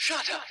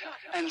Shut up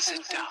and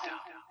sit down.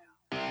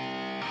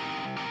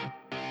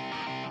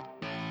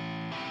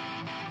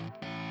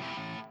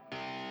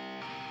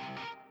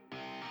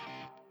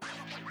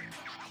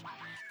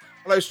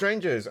 Hello,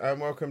 strangers, and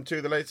welcome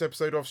to the latest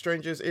episode of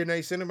Strangers in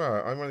a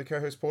Cinema. I'm one of the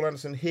co-hosts, Paul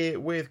Anderson, here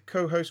with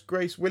co-host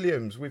Grace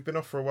Williams. We've been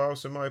off for a while,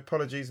 so my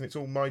apologies, and it's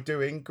all my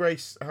doing.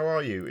 Grace, how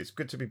are you? It's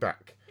good to be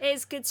back.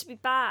 It's good to be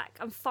back.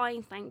 I'm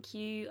fine, thank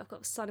you. I've got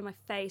the sun in my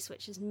face,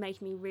 which has made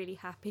me really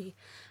happy.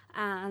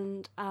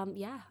 And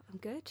yeah, I'm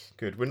good.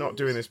 Good. We're not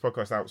doing this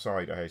podcast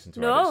outside, I hasten to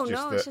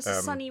add. It's just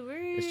a sunny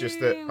room. It's just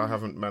that I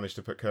haven't managed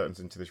to put curtains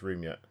into this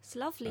room yet. It's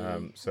lovely.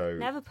 So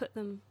Never put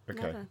them. Okay,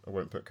 Never. I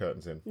won't put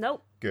curtains in.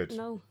 Nope. Good.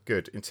 No.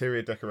 Good.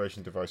 Interior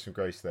decoration device from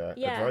Grace there.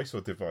 Yeah. Advice or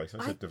device?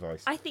 I said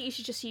device. I think you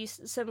should just use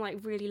some like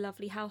really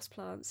lovely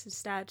houseplants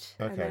instead,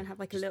 Okay. and then have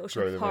like a Just little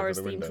throw sort of them over horror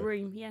the themed window.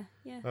 room. Yeah,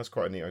 yeah. That's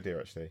quite a neat idea,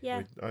 actually.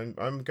 Yeah. I'm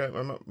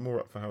more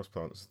up for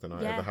houseplants than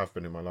I Yeah. ever have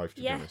been in my life, to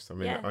be Yeah, honest. I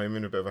mean, yeah. I'm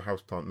in a bit of a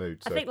houseplant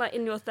mood. So I think like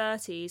in your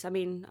 30s. I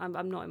mean,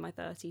 I'm not in my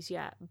 30s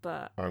yet,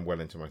 but I'm well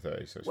into my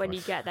 30s, so it's when fine.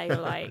 you get there, you're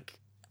like,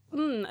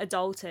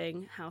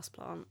 adulting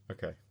houseplant.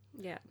 Okay,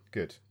 Yeah.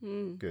 good,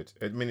 good.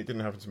 I mean, it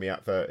didn't happen to me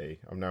at 30.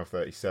 I'm now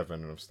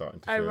 37, and I'm starting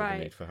to feel right.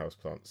 the need for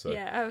houseplants. So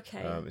Yeah.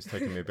 Okay. it's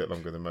taken me a bit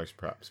longer than most,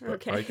 perhaps. But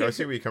Okay. I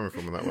see where you're coming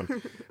from on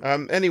that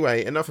one.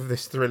 Anyway, enough of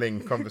this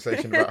thrilling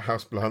conversation about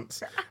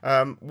houseplants.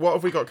 What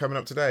have we got coming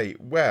up today?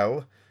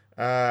 Well,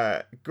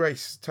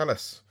 Grace, tell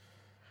us.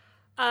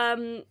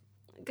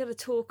 Going to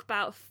talk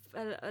about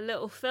a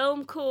little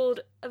film called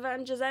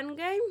Avengers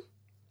Endgame.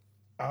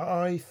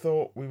 I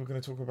thought we were going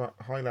to talk about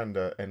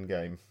Highlander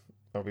Endgame.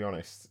 I'll be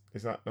honest.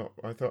 Is that not?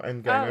 I thought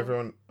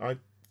Endgame. Oh. I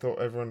thought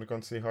everyone had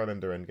gone to see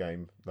Highlander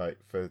Endgame.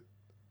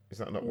 Is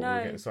that not what we were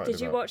getting No. excited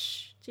Did you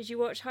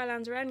about? watch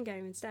Highlander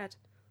Endgame instead?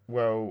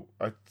 Well,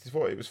 I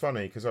thought it was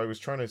funny because I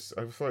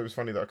thought it was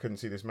funny that I couldn't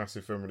see this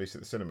massive film release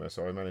at the cinema,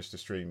 so I managed to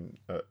stream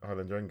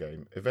Highlander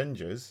Endgame.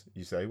 Avengers,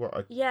 you say? What?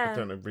 I Yeah.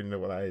 don't really know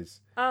what that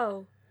is.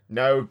 Oh.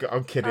 No,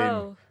 I'm kidding.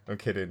 Oh. I'm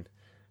kidding.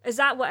 Is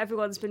that what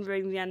everyone's been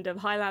reading the end of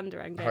Highlander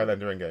Endgame?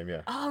 Highlander Endgame,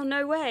 yeah. Oh,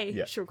 no way.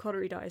 Yeah. Sean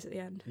Connery dies at the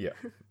end. Yeah,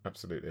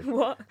 absolutely.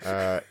 What?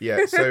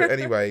 Yeah, so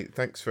anyway,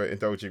 thanks for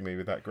indulging me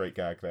with that great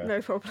gag there.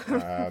 No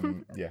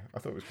problem. Yeah, I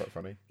thought it was quite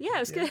funny. Yeah, it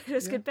was good. It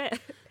was a good bit.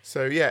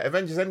 So yeah,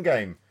 Avengers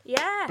Endgame.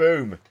 Yeah.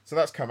 Boom. So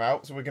that's come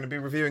out. So we're going to be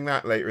reviewing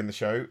that later in the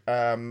show.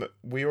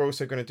 We are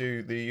also going to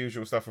do the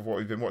usual stuff of what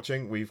we've been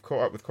watching. We've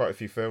caught up with quite a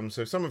few films.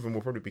 So some of them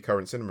will probably be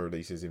current cinema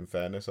releases, in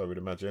fairness, I would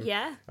imagine.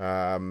 Yeah.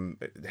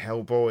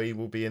 Hellboy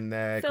will be in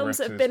there. Films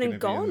that Greta's have been gonna and be in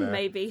gone, there.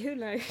 maybe. Who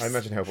knows? I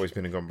imagine Hellboy's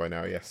been and gone by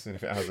now, yes. And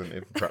if it hasn't,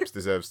 it perhaps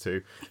deserves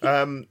to.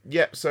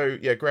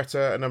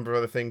 Greta, a number of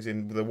other things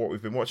in the what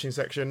we've been watching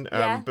section.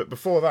 Yeah. But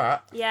before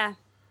that, Yeah,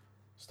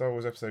 Star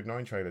Wars Episode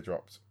 9 trailer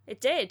dropped. it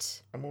did.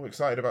 I'm all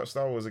excited about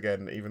Star Wars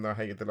again, even though I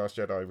hated The Last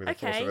Jedi with The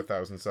Force Okay. of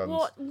 1,000 Suns.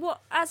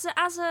 What as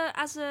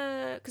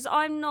a because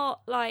I'm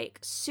not like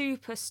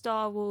super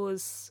Star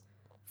Wars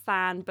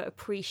fan, but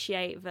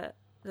appreciate that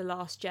The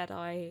Last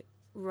Jedi,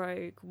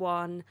 Rogue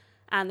One,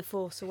 and The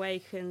Force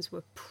Awakens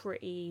were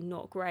pretty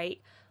not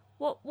great.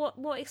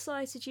 What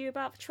excited you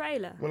about the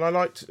trailer? Well, I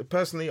liked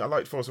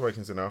Force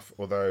Awakens enough,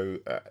 although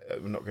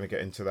we're not going to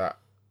get into that.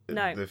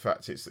 No. The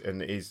fact it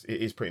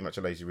is pretty much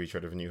a lazy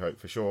retread of A New Hope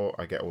for sure.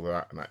 I get all of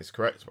that, and that is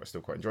correct, but I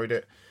still quite enjoyed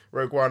it.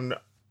 Rogue One,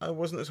 I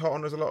wasn't as hot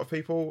on as a lot of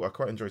people. I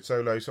quite enjoyed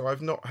Solo, so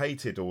I've not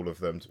hated all of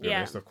them, to be Yeah.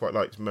 honest. I've quite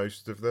liked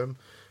most of them.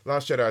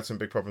 Last Jedi I had some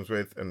big problems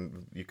with,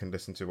 and you can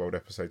listen to old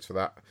episodes for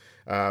that.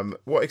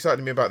 What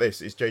excited me about this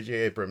is J.J.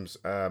 Abrams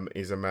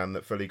is a man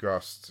that fully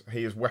grasped.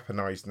 He has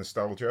weaponized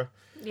nostalgia.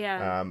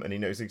 Yeah. And he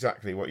knows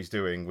exactly what he's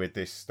doing with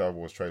this Star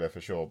Wars trailer for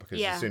sure. Because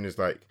Yeah. as soon as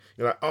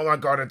you're like, oh my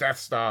god, a Death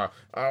Star!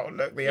 Oh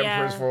look, the Yeah.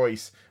 Emperor's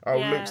voice! Oh,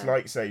 Yeah. Luke's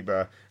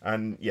lightsaber!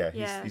 And Yeah.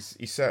 he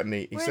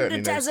certainly We're in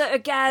certainly the knows. desert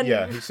again.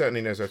 Yeah, he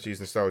certainly knows how to use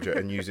nostalgia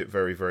and use it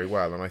very, very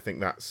well. And I think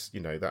that's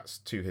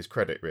to his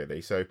credit,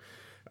 really. So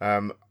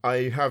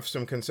I have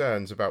some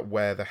concerns about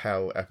where the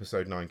hell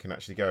Episode 9 can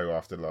actually go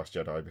after The Last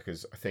Jedi,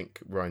 because I think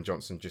Rian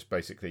Johnson just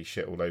basically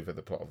shit all over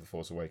the plot of The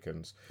Force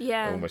Awakens.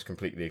 Yeah. And almost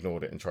completely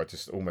ignored it and tried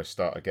to almost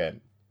start again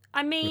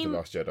I with mean, The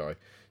Last Jedi.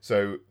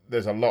 So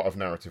there's a lot of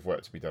narrative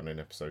work to be done in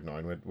Episode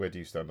 9. Where do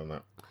you stand on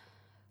that?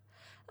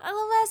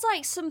 well, there's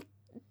like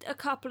a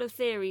couple of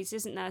theories,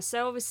 isn't there?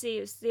 So obviously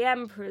it's the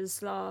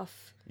Emperor's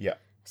laugh. Yeah.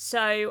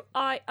 So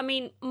I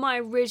mean, my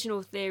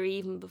original theory,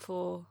 even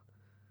before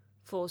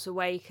Force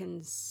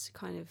Awakens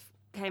kind of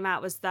came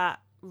out, was that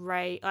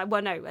Rey.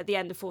 At the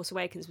end of Force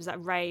Awakens, was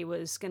that Rey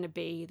was going to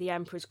be the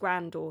Emperor's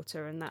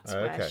granddaughter, and that's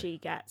where Okay. she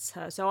gets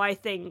her. So I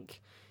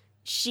think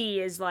she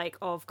is like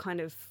of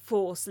kind of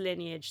Force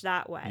lineage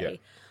that way.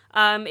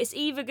 It's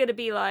either going to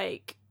be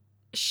like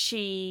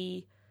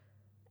she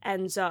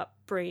ends up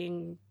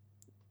bringing.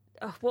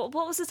 What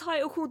was the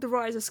title called? The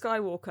Rise of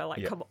Skywalker. Like,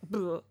 Yeah. come on.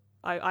 Bleh.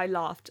 I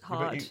laughed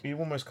hard. But you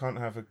almost can't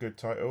have a good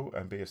title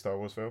and be a Star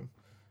Wars film.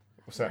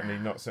 Well, certainly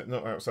not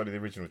outside of the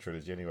original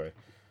trilogy, anyway.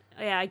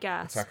 Yeah, I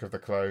guess. Attack of the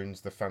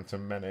Clones, The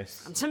Phantom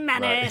Menace. To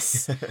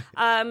Menace.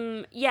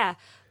 Yeah.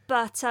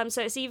 But so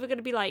it's either going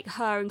to be like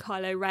her and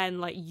Kylo Ren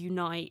like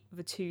unite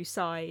the two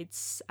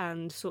sides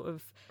and sort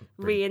of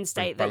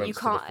reinstate bring that you balance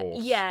to the can't,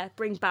 Force. yeah,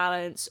 bring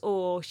balance,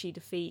 or she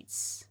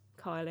defeats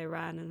Kylo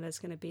Ren and there's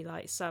going to be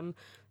like some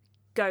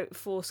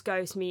Force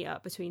Ghost meet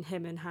up between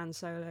him and Han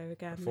Solo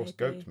again. Force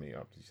maybe. Goat meet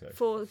up, did you say?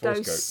 Force Goat.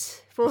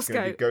 Force It's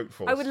gonna be Goat. Goat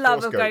Force. I would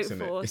love Force a Goat Goats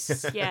in it.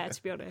 Force. Yeah,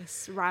 to be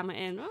honest, ram it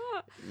in.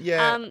 Oh.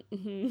 Yeah.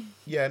 Mhm.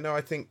 Yeah, no,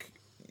 I think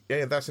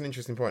that's an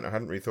interesting point. I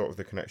hadn't really thought of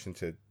the connection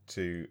to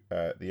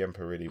the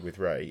Emperor really with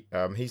Rey.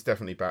 He's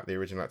definitely back. The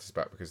original actor's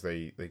back because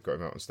they got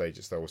him out on stage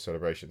at Star Wars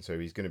Celebration, so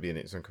he's going to be in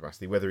it in some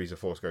capacity. Whether he's a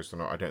Force Ghost or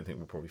not, I don't think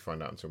we'll probably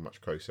find out until much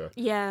closer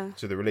Yeah.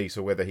 to the release,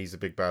 or whether he's the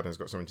big bad and has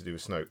got something to do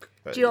with Snoke.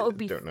 Do you know what would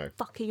be don't know.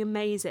 fucking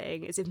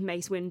amazing is if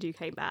Mace Windu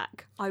came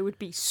back. I would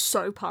be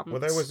so pumped.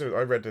 Well,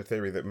 I read a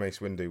theory that Mace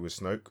Windu was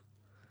Snoke.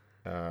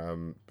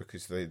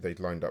 Because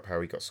they'd lined up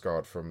how he got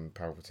scarred from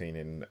Palpatine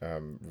in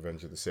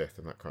Revenge of the Sith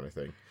and that kind of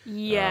thing.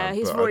 Yeah,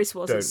 his but voice I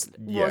wasn't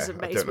don't- Mace I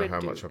don't know how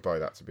Windu. much I buy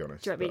that, to be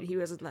honest. Do you know what I but- mean? He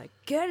wasn't like,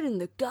 get in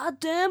the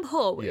goddamn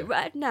hallway Yeah.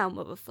 right now,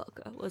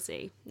 motherfucker, was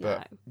he?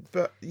 No.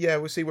 But yeah,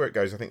 we'll see where it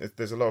goes. I think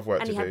there's a lot of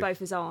work And to he do. had both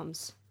his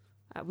arms.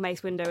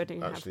 Mace Windu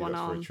didn't have Actually, one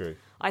that's arm. very true.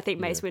 I think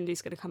Mace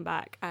Windu's going to come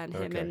back, and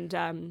him Okay.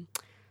 and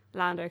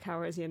Lando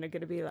Calrissian are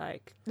going to be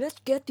like, let's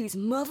get these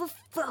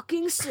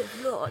motherfucking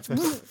Sith Lords.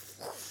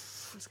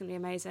 It's going to be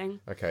amazing.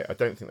 Okay, I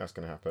don't think that's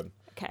going to happen.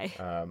 Okay.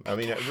 I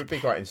mean, it would be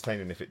quite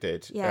entertaining if it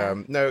did. Yeah.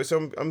 No,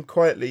 so I'm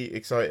quietly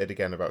excited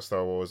again about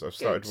Star Wars. I've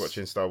started Good.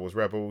 watching Star Wars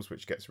Rebels,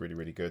 which gets really,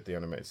 really good. The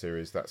animated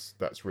series, that's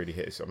really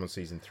hit. I'm on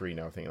season 3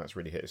 now. I think that's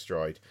really hit its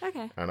stride.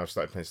 Okay. And I've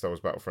started playing Star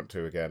Wars Battlefront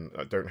 2 again.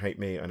 Don't hate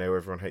me. I know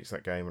everyone hates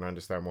that game, and I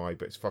understand why,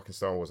 but it's fucking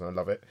Star Wars, and I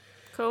love it.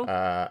 Cool.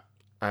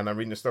 And I'm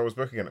reading a Star Wars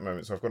book again at the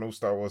moment, so I've gone all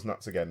Star Wars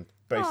nuts again,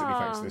 basically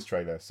thanks to Aw. this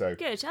trailer. So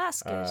Good.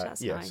 That's good.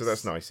 That's yeah, nice. so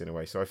that's nice in a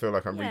way. So I feel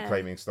like I'm Yeah.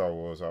 reclaiming Star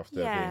Wars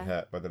after Yeah. being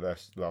hurt by the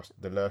last Jedi.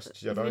 The last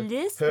Hurt by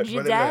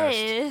the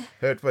Jedi. last.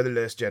 Hurt by the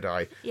last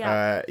Jedi.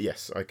 Yeah.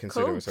 Yes, I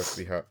consider Cool. myself to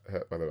be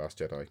hurt by the last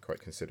Jedi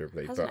quite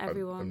considerably. Hasn't but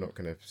everyone? I'm not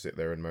going to sit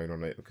there and moan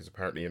on it because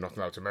apparently you're not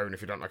allowed to moan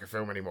if you don't like a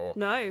film anymore.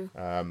 No.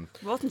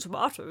 Rotten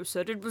Tomatoes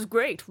said it was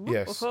great.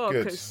 Yes, Oh,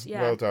 good. 'cause,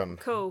 yeah. Well done.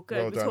 Cool. Good.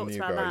 Well we done, talked you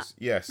about guys.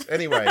 that. Yes.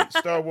 Anyway,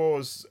 Star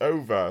Wars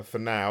over for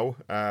now.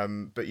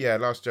 But yeah,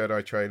 Last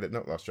Jedi trailer,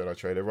 not Last Jedi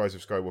trailer, Rise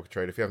of Skywalker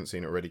trailer. If you haven't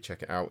seen it already,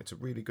 check it out. It's a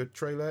really good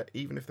trailer,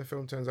 even if the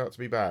film turns out to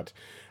be bad.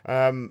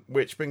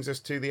 Which brings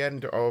us to the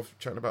end of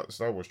chatting about the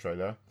Star Wars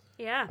trailer.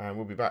 Yeah. And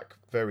we'll be back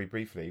very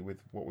briefly with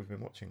what we've been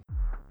watching.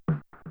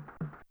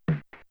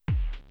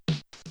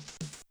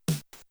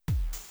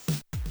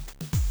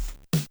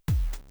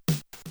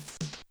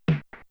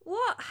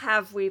 What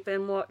have we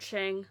been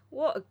watching?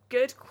 What a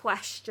good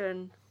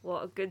question.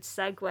 What a good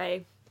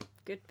segue.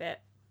 Good bit.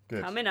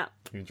 Good. Coming up.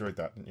 You enjoyed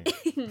that, didn't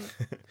you?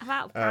 I'm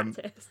out of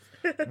practice.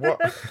 What?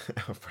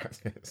 Oh,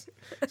 practice.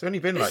 It's only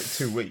been like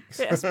 2 weeks.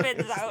 It's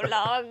been so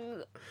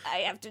long. I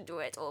have to do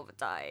it all the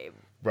time.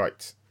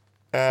 Right.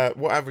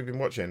 What have we been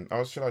watching?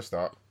 Shall I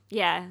start?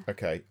 Yeah.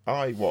 Okay,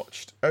 I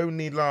watched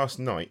only last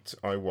night.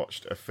 I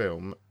watched a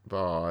film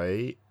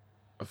by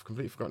I've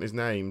completely forgotten his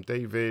name.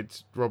 David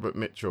Robert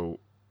Mitchell.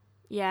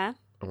 Yeah.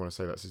 I want to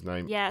say that's his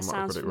name. Yeah, I might have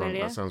sounds got it wrong.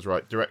 familiar. That sounds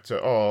right. Director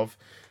of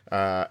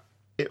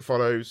It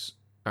Follows,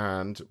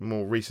 and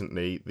more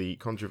recently the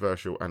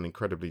controversial and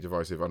incredibly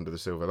divisive Under the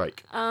Silver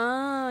Lake.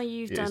 Oh,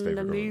 you've It is done the David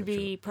Robert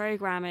movie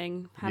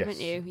programming, haven't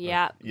Yes. you?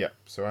 Yeah. Yeah.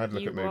 So I had a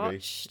look You at movie.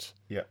 watched.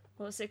 Yeah.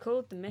 What's it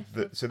called? The Myth.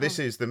 So this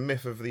is The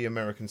Myth of the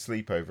American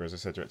Sleepover, as I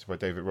said, directed by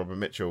David Robert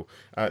Mitchell.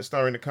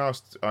 Starring a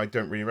cast I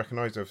don't really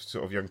recognise, of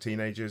sort of young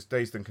teenagers.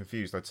 Dazed and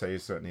Confused, I'd say,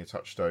 is certainly a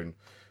touchstone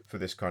for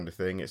this kind of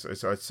thing. I'd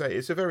say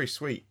it's a very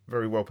sweet,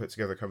 very well put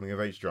together coming of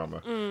age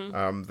drama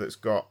that's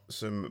got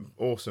some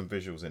awesome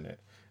visuals in it.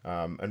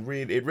 And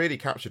really, it really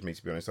captured me,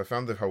 to be honest. I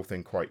found the whole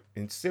thing quite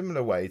in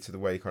similar way to the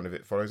way kind of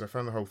It Follows. I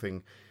found the whole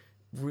thing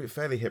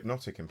fairly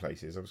hypnotic in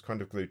places. I was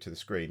kind of glued to the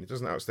screen. It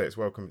doesn't outstay its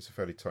welcome. It's a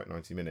fairly tight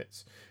 90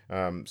 minutes.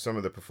 Some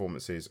of the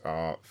performances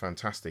are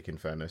fantastic, in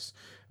fairness.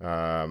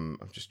 I'm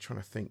just trying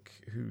to think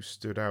who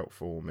stood out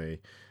for me.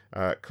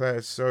 Claire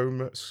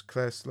Slomer,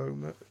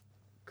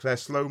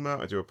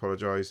 I do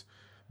apologise.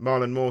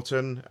 Marlon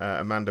Morton,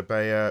 Amanda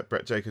Bayer,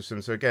 Brett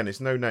Jacobson. So again,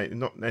 it's not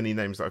any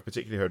names that I've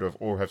particularly heard of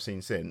or have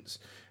seen since,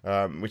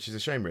 which is a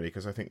shame really,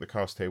 because I think the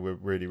cast here were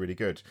really, really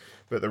good.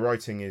 But the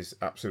writing is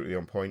absolutely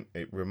on point.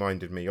 It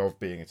reminded me of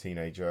being a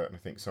teenager, and I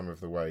think some of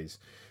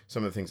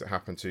the things that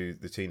happen to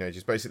the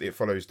teenagers. Basically, it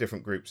follows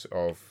different groups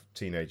of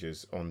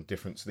teenagers on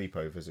different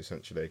sleepovers,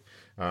 essentially,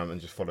 and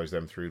just follows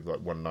them through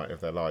like one night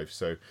of their lives.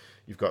 So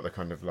you've got the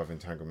kind of love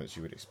entanglements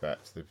you would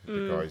expect. The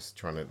guys are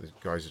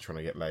trying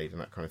to get laid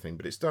and that kind of thing.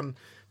 But it's done.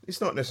 It's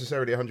not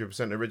necessarily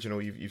 100%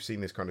 original. You've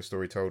seen this kind of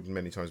story told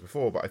many times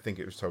before, but I think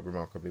it was told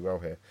remarkably well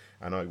here.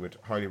 And I would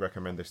highly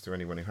recommend this to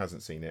anyone who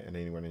hasn't seen it and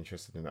anyone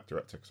interested in that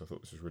director, because I thought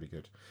this was really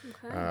good.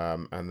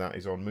 Okay. And that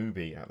is on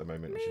Mubi at the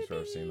moment, which is where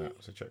I've seen that.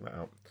 So check that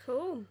out.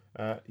 Cool.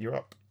 You're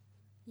up.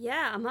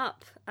 Yeah, I'm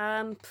up.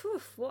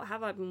 What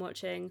have I been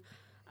watching?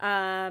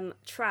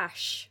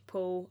 Trash,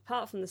 Paul.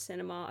 Apart from the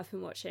cinema, I've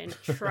been watching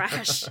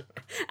trash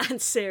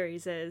and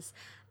series.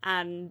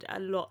 and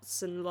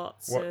lots and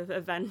lots What- of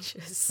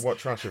Avengers. What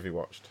trash have you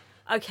watched?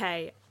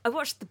 Okay, I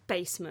watched The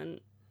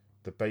Basement.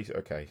 The base.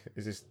 Okay,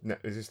 is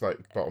this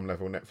like bottom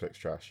level Netflix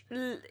trash?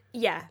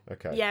 Yeah.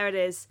 Okay. Yeah, it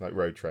is. Like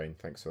Road Train.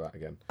 Thanks for that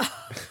again.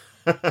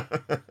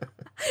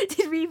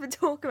 Did we even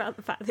talk about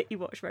the fact that you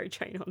watched Road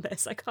Train on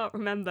this? I can't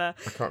remember.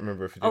 I can't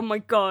remember if you did. Oh my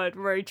god,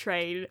 Road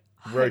Train.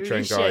 Road Holy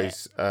Train, shit.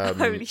 guys.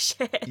 Holy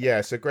shit.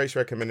 Yeah, so Grace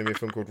recommended me a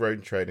film called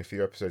Road Train a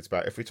few episodes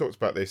back. If we talked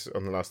about this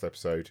on the last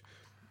episode,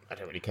 I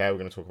don't really care. We're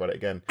going to talk about it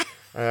again.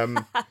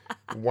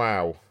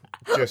 Wow.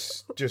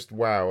 Just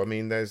wow. I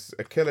mean, there's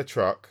a killer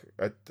truck.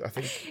 I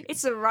think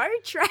It's a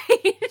road train.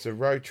 it's a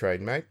road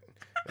train, mate.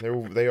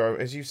 And they are,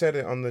 as you said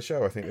it on the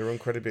show, I think they're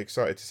incredibly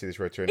excited to see this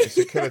road train. It's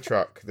a killer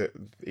truck that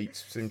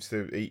seems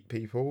to eat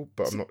people,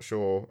 but I'm not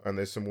sure. And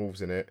there's some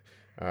wolves in it.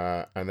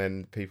 And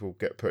then people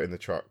get put in the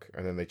truck,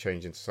 and then they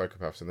change into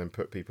psychopaths, and then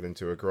put people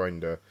into a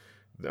grinder.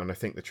 And I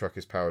think the truck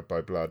is powered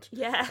by blood.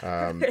 Yeah.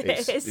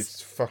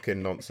 It's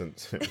fucking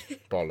nonsense. It was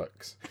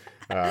bollocks.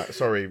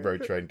 Sorry,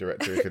 Road Train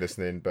director, if you're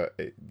listening, but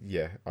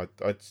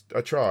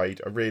I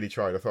tried. I really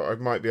tried. I thought I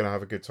might be able to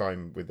have a good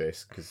time with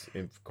this because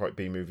it's quite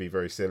B-movie,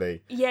 very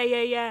silly.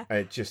 Yeah. And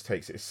it just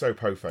it's so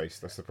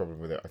po-faced. That's the problem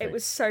with it, I think. It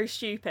was so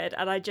stupid,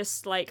 and I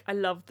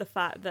love the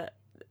fact that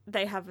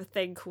they have a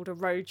thing called a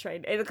road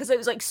train because it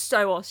was like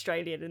so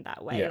Australian in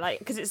that way. Yeah. Like,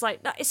 because it's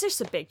like, no, it's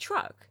just a big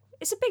truck.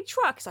 It's a big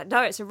truck. It's like,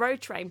 no, it's a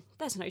road train.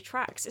 There's no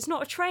tracks. It's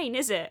not a train,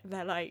 is it?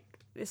 They're like,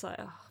 it's like,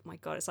 oh my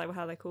god, it's like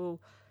how they call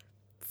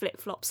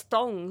flip-flops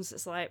thongs.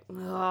 It's like,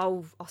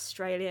 oh,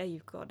 Australia,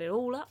 you've got it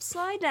all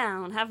upside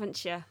down,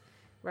 haven't you?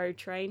 Road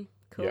train,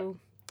 cool.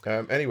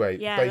 Anyway,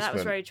 Yeah, Basement. that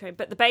was Road Train.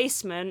 But The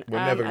Basement...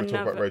 We're never going to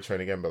talk about Road Train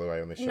again, by the way,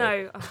 on this show.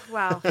 No, oh,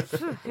 well,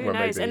 who Well,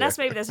 knows? maybe, Unless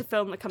maybe there's a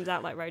film that comes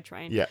out like Road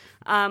Train. Yeah.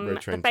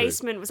 Road Train The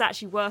Basement was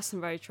actually worse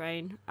than Road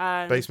Train.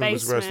 Basement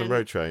was worse than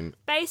Road Train.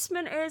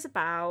 Basement is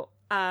about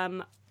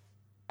an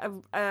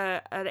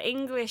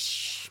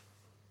English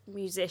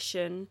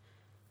musician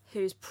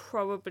who's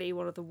probably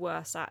one of the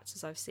worst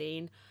actors I've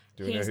seen.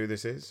 Do we know who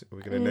this is? Are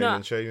we going to name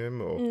and shame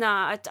him? Or?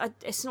 Nah,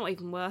 it's not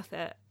even worth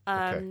it.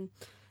 Okay.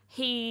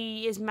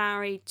 He is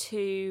married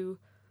to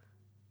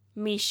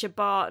Misha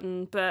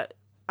Barton, but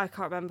I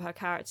can't remember her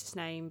character's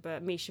name,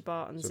 but Misha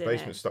Barton's So in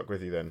Basement it. stuck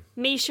with you then?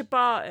 Misha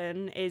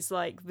Barton is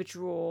like the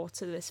draw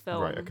to this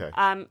film. Right,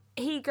 okay.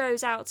 He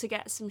goes out to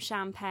get some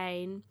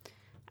champagne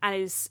and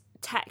is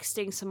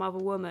texting some other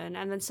woman,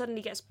 and then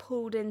suddenly gets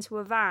pulled into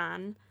a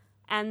van,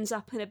 ends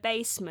up in a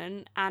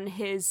basement, and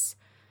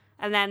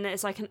then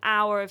there's like an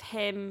hour of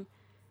him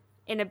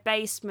in a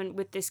basement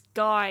with this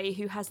guy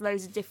who has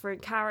loads of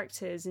different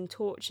characters and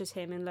tortures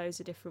him in loads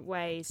of different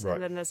ways. Right.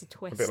 And then there's a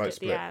twist like at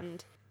Split. the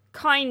end.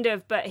 Kind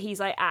of, but he's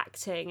like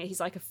acting. He's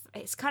like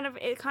it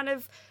kind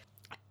of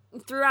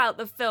throughout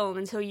the film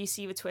until you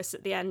see the twist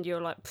at the end, you're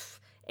like, pff,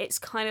 it's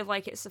kind of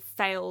like it's a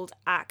failed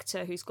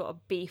actor who's got a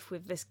beef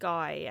with this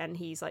guy, and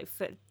he's like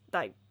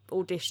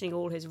auditioning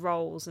all his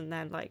roles, and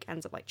then like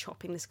ends up like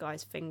chopping this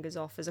guy's fingers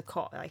off as a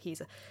cop. Like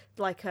he's a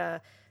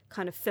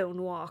kind of film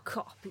noir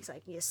cop. He's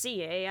like, you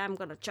see, I'm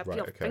gonna chop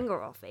your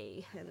finger off,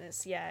 and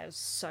it was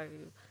so.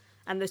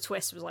 And the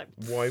twist was like,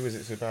 why was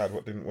it so bad?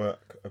 What didn't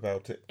work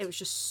about it? It was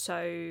just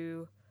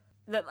so.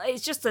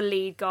 It's just the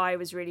lead guy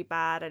was really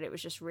bad, and it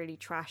was just really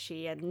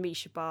trashy. And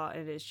Misha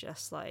Barton is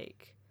just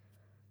like,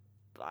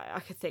 I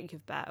could think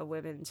of better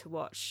women to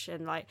watch.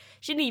 And like,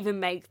 she didn't even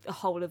make the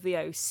whole of the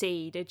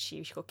OC, did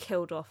she? She got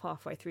killed off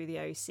halfway through the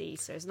OC,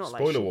 so it's not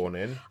Spoiler like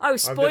warning. Oh,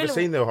 spoiler! I've never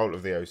seen the whole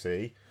of the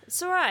OC.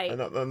 It's all right.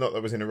 Not that I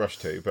was in a rush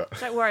to, but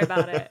Don't worry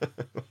about it.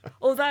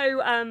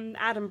 Although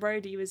Adam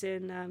Brody was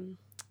in.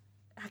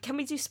 Can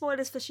we do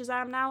spoilers for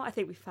Shazam now? I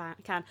think we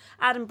can.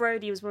 Adam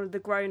Brody was one of the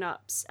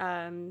grown-ups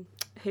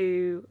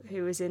who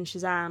was in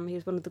Shazam. He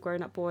was one of the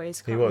grown-up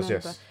boys. He was,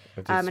 yes.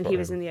 And he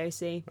was in the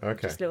OC.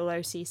 Okay. Just a little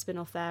OC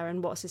spin-off there.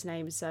 And what's his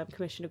name is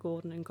Commissioner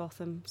Gordon in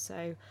Gotham.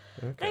 So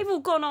Okay. they've all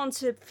gone on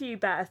to a few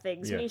better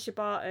things. Yeah. Misha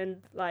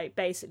Barton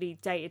basically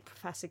dated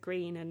Professor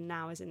Green and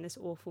now is in this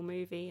awful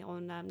movie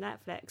on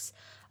Netflix.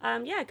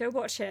 Go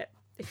watch it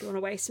if you want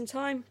to waste some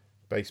time.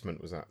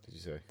 Basement was that, did you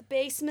say? The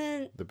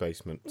Basement. The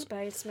Basement.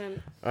 Basement.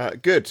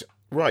 Good.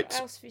 Right. What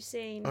else have you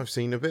seen? I've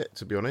seen a bit,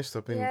 to be honest.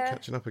 I've been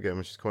catching up again,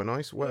 which is quite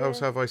nice. What Yeah. else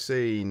have I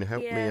seen?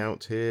 Help me Yeah.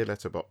 out here,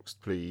 Letterboxd,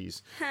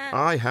 please.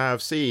 I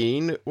have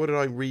seen, what did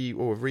I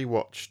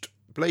rewatched?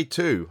 Blade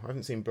 2. I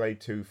haven't seen Blade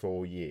 2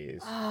 for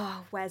years.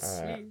 Oh,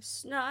 Wesley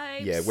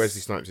Snipes. Yeah,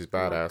 Wesley Snipes is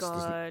badass.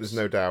 God. There's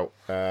no doubt.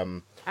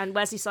 And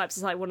Wesley Snipes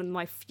is like one of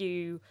my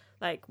few,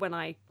 like when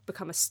I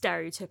become a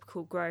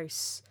stereotypical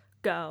gross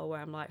girl where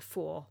I'm like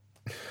 4.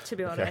 To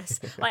be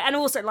honest, like, and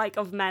also like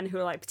of men who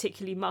are like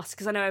particularly must,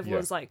 because I know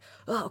everyone's like,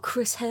 oh,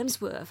 Chris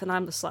Hemsworth, and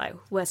I'm just like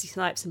Wesley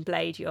Snipes and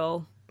Blade,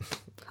 y'all.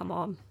 Come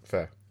on.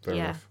 Fair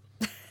enough.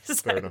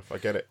 Fair enough. I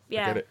get it.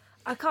 Yeah. I get it.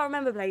 I can't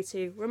remember Blade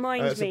 2.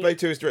 Remind So me. Blade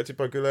 2 is directed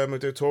by Guillermo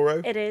del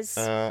Toro. It is.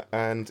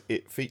 And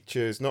it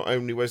features not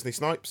only Wesley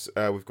Snipes,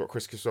 we've got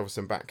Chris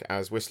Christopherson back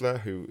as Whistler,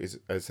 who is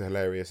as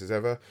hilarious as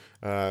ever.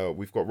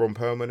 We've got Ron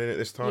Perlman in it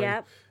this time.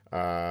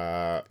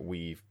 Yep.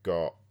 We've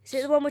got Is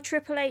it the one with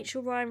Triple H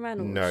or Ryan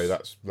Reynolds? No,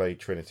 that's Blade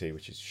Trinity,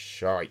 which is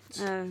shite.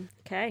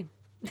 Okay.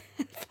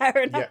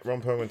 Fair enough. Yeah,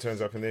 Ron Perlman turns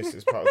up in this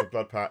as part of the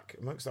Blood Pack,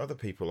 amongst other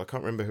people. I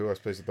can't remember who else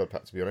plays the Blood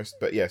Pack, to be honest.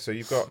 But yeah, so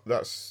you've got,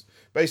 that's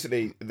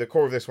basically, the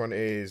core of this one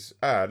is,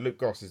 Luke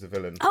Goss is the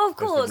villain. Oh, of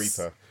course. As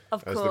the Reaper.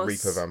 Of as course. the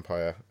Reaper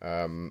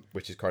vampire,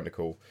 which is kind of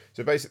cool.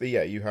 So basically,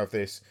 yeah, you have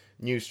this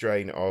new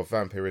strain of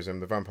vampirism.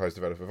 The vampires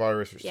develop a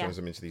virus, which turns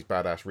them into these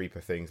badass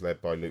Reaper things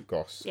led by Luke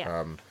Goss.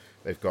 Yeah.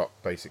 They've got,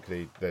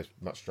 basically, they're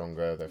much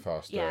stronger, they're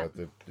faster. Yeah.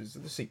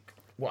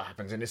 What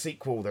happens in the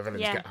sequel? The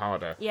villains Yeah. get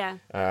harder. Yeah.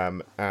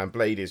 And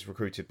Blade is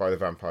recruited by the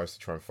vampires to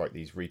try and fight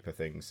these Reaper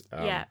things.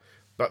 Yeah.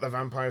 But the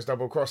vampires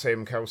double cross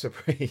him, Kel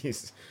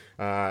surprise.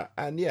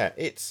 And yeah,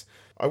 it's.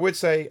 I would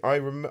say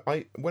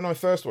when I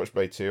first watched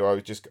Blade 2,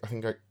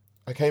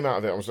 I came out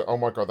of it. I was like, oh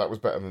my god, that was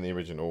better than the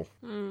original.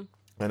 And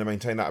I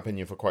maintained that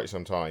opinion for quite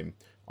some time.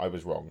 I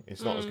was wrong.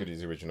 It's not as good as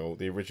the original.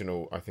 The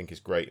original, I think, is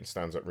great and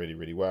stands up really,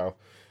 really well.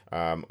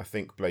 I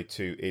think Blade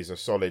 2 is a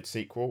solid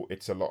sequel.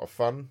 It's a lot of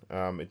fun.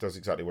 It does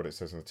exactly what it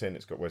says on the tin.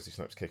 It's got Wesley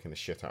Snipes kicking the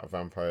shit out of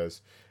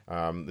vampires. The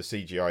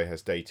CGI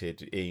has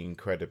dated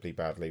incredibly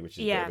badly, which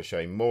is a bit of a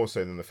shame. More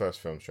so than the first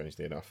film,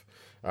 strangely enough.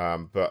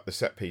 But the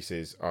set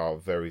pieces are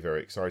very,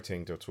 very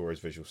exciting. Del Toro's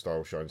visual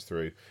style shines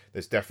through.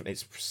 There's definitely...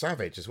 It's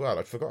savage as well.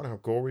 I'd forgotten how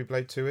gory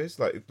Blade 2 is.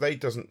 Like,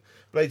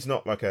 Blade's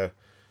not like a...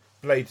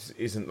 Blade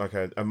isn't like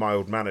a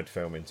mild-mannered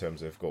film in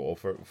terms of gore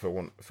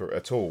for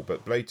at all,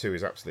 but Blade 2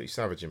 is absolutely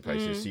savage in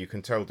places, so you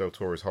can tell Del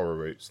Toro's horror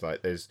roots.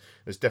 Like there's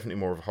definitely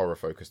more of a horror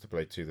focus to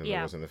Blade 2 than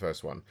there was in the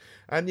first one.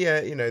 And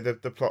yeah, you know, the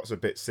plot's a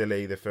bit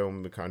silly. The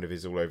film kind of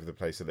is all over the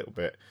place a little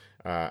bit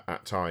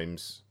at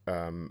times,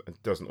 and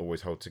doesn't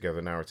always hold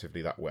together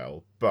narratively that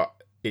well, but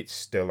it's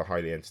still a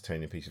highly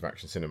entertaining piece of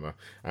action cinema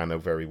and a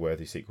very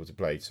worthy sequel to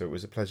Blade, so it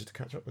was a pleasure to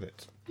catch up with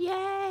it.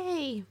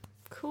 Yay!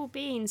 Cool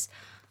beans.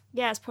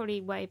 Yeah, it's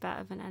probably way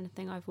better than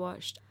anything I've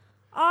watched.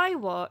 I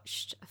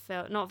watched a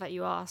film, not that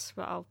you asked,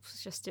 but I'll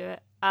just do it.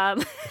 I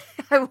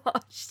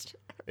watched...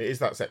 It is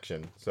that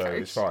section, so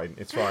Ghost. It's fine.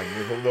 It's fine.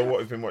 With the what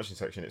we've been watching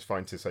section, it's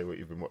fine to say what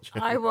you've been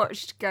watching. I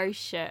watched Ghost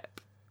Ship.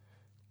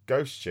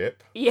 Ghost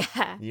Ship?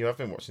 Yeah. You have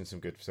been watching some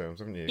good films,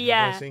 haven't you?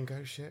 Yeah. Have you seen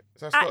Ghost Ship?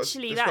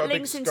 Actually, that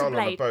links into Blade.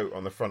 Blade. On the boat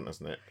on the front,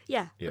 hasn't it?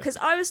 Yeah, because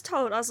I was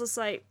told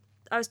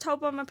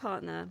by my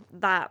partner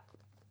that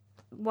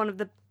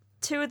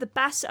two of the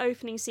best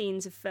opening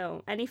scenes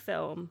of any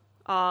film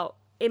are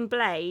in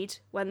Blade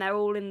when they're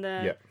all in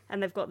the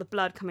and they've got the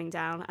blood coming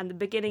down, and the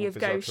beginning of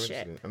Ghost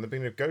Ship. And the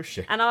beginning of Ghost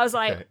Ship. And I was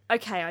like,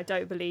 okay, I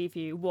don't believe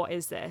you. What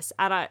is this?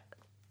 And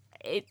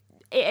it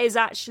is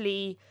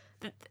actually...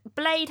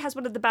 Blade has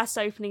one of the best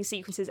opening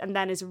sequences and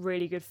then is a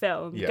really good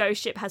film. Yeah.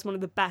 Ghost Ship has one of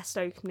the best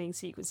opening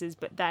sequences,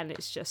 but then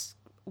it's just,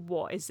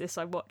 what is this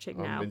I'm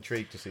watching now? I'm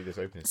intrigued to see this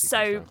opening sequence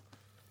So now.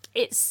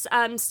 it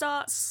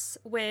starts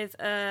with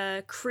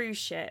a cruise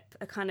ship,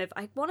 a kind of,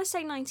 I want to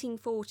say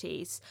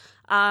 1940s,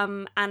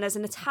 and there's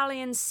an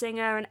Italian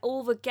singer and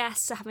all the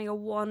guests are having a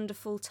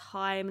wonderful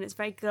time and it's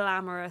very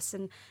glamorous,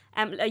 and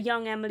a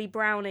young Emily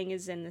Browning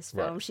is in this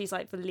film. Right. She's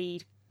like the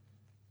lead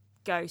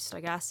ghost,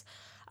 I guess.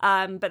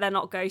 But they're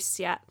not ghosts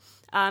yet.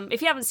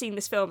 If you haven't seen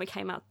this film, it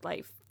came out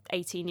like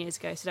 18 years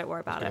ago, so don't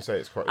worry about it. I was going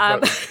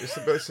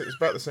to say, it's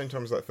about the same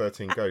time as like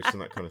 13 Ghosts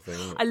and that kind of thing,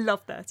 isn't it? I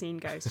love 13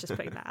 Ghosts, just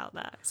putting that out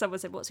there. Someone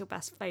said, what's your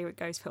best favourite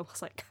ghost film? I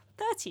was like,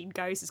 13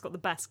 Ghosts has got the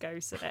best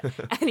ghosts in it.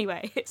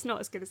 Anyway, it's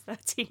not as good as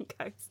 13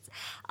 Ghosts.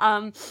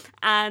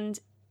 And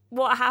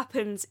what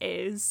happens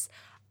is...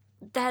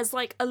 there's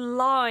like a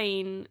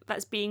line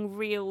that's being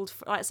reeled,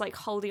 it's like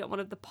holding up one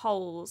of the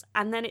poles,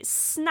 and then it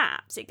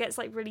snaps, it gets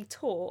like really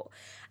taut,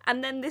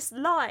 and then this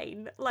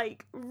line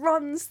like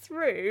runs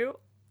through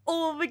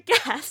all the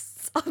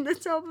guests on the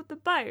top of the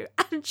boat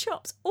and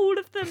chops all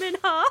of them in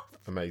half.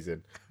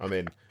 Amazing. I'm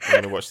in. I'm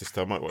going to watch this.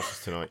 I might watch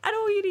this tonight. And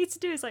all you need to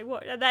do is like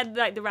watch, and then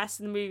like the rest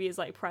of the movie is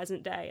like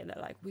present day, and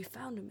they're like, we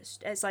found a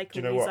mistake. It's like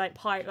all these like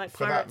pirate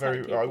For that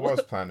type people. I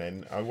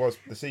was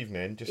this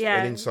evening, just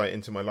an insight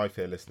into my life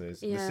here, listeners.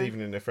 This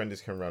evening, a friend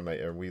is coming around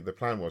later. The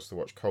plan was to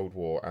watch Cold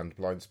War and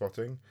Blind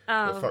Spotting.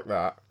 But fuck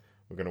that.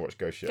 We're going to watch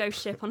Ghost Ship.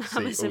 Ghost Ship on See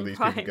Amazon all these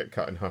Prime. people get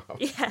cut in half.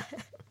 Yeah.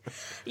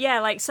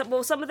 Yeah, like some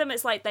of them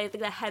it's like their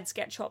heads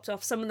get chopped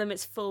off. Some of them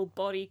it's full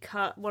body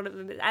cut. One of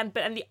them and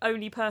the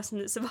only person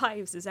that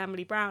survives is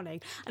Emily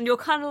Browning. And you're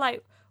kind of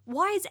like,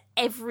 why is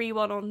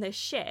everyone on this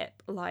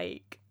ship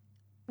like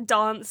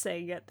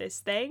dancing at this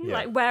thing?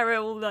 Like, where are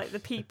all like the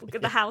people,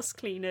 the house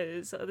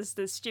cleaners, or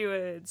the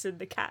stewards, and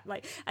the cat,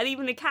 like, and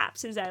even the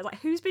captain's there. Like,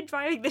 who's been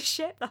driving this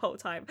ship the whole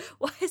time?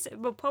 Why is it?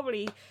 Well,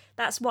 probably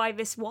that's why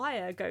this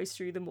wire goes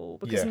through them all,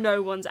 because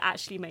no one's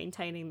actually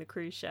maintaining the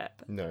cruise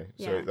ship. No,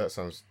 so that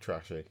sounds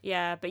trashy.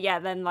 Yeah, but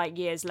then like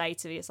years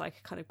later, it's like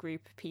a kind of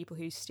group of people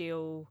who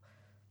steal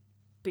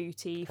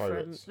booty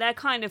Pirates. from. They're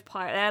kind of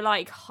pirate. They're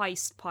like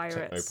heist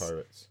pirates. Techno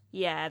pirates.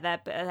 Yeah,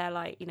 they're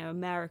like, you know,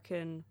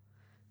 American.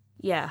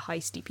 Yeah,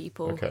 heisty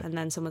people. Okay. And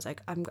then someone's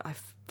like,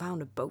 I've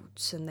found a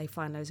boat, and they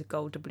find loads of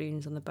gold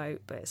doubloons on the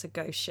boat, but it's a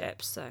ghost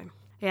ship. So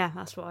yeah,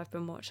 that's what I've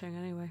been watching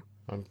anyway.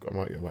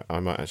 I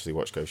might actually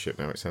watch Ghost Ship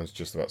now. It sounds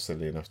just about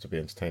silly enough to be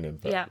entertaining.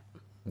 But Yeah.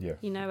 Yeah,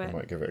 You know I it.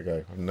 might give it a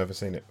go. I've never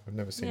seen it.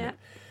 Yeah.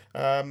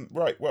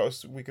 Right, what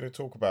else are we going to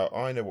talk about?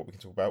 I know what we can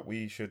talk about.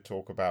 We should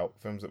talk about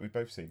films that we've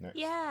both seen next.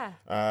 Yeah.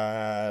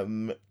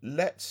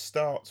 Let's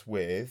start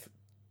with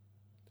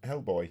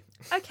Hellboy.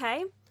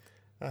 Okay.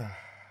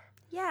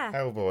 Yeah.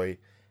 Hellboy.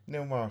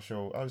 Neil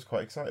Marshall. I was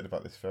quite excited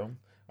about this film.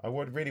 I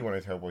really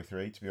wanted Hellboy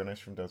 3, to be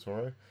honest, from Del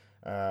Toro.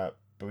 But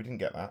we didn't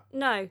get that.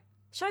 No.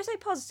 Shall I say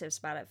positives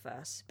about it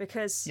first?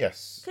 Because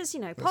Yes. you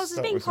know, Let's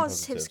start being with some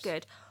positive's positives.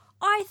 good.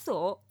 I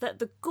thought that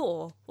the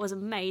gore was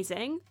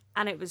amazing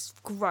and it was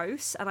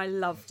gross and I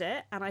loved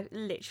it and I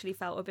literally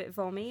felt a bit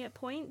vommy at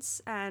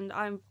points and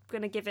I'm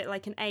gonna give it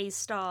like an A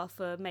star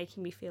for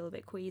making me feel a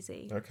bit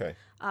queasy. Okay.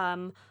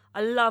 I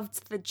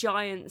loved the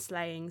giant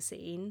slaying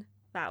scene.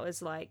 That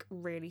was like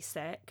really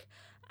sick.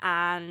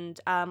 And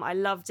I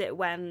loved it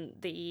when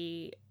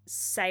the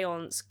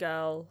seance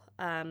girl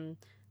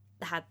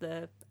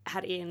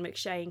had Ian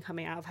McShane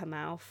coming out of her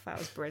mouth. That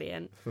was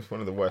brilliant. It was one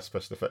of the worst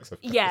special effects I've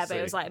ever Yeah, but seen.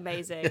 it was like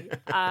amazing.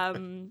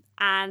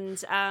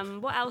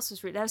 And what else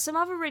was really? There were some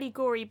other really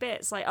gory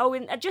bits, like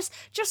and just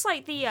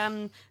like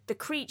the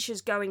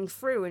creatures going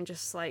through and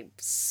just like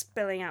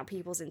spilling out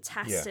people's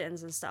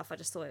intestines and stuff. I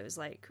just thought it was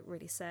like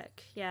really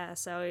sick. Yeah,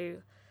 so.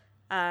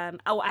 And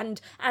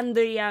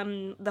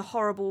the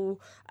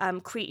horrible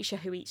creature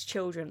who eats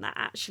children, that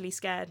actually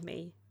scared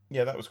me.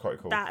 Yeah, that was quite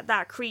cool.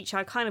 That creature,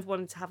 I kind of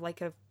wanted to have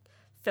like a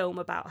film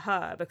about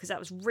her because that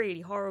was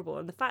really horrible.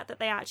 And the fact that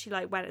they actually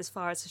like went as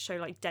far as to show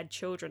like dead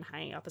children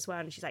hanging up as well,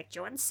 and she's like, "Do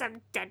you want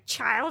some dead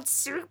child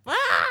soup?"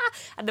 Ah!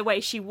 And the way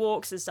she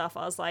walks and stuff,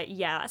 I was like,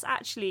 yeah, that's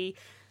actually,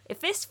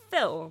 if this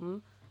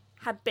film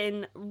had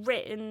been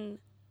written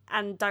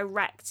and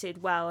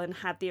directed well and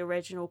had the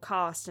original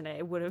cast in it,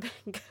 it would have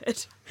been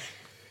good.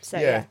 So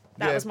Yeah,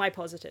 that yeah. was my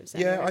positives.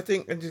 Yeah, anyway. I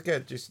think, and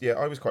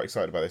I was quite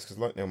excited about this because,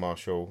 like Neil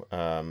Marshall,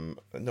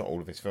 not all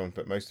of his films,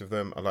 but most of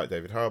them, I like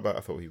David Harbour. I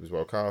thought he was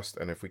well cast,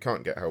 and if we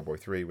can't get Hellboy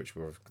 3, which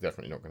we're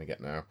definitely not going to get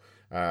now,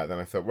 then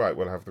I thought, right,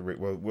 we'll have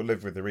we'll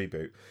live with the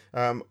reboot.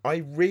 I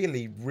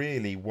really,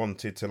 really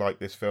wanted to like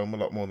this film a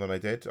lot more than I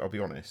did. I'll be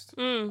honest.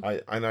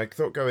 I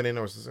thought going in,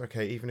 I was just,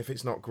 okay, even if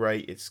it's not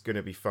great, it's going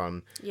to be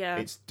fun. Yeah.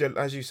 It's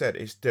as you said,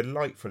 it's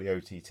delightfully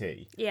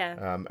OTT.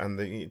 Yeah. And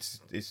it's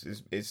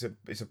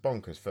a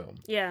bonkers film.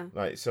 Yeah.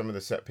 Like some of the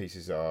set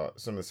pieces,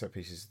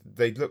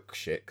 they look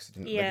shit. 'Cause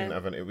they didn't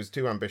have it was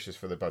too ambitious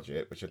for the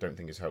budget, which I don't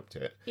think has helped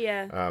it.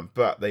 Yeah.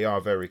 But they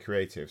are very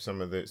creative. Some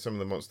of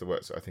the monster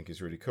works I think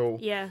is really cool.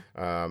 Yeah.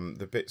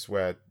 The bits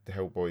where the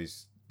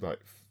Hellboy's like,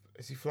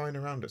 is he flying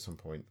around at some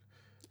point?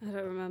 I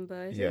don't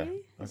remember. Is Yeah.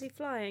 he? Is he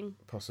flying?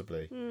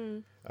 Possibly.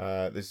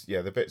 There's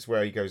the bits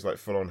where he goes like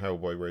full on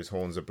Hellboy, where his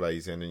horns are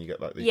blazing, and you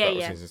get like these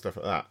battle scenes and stuff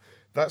like that.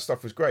 That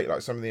stuff was great.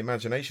 Like some of the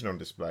imagination on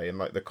display and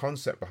like the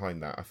concept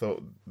behind that, I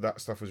thought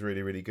that stuff was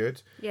really, really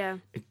good. Yeah.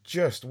 It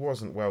just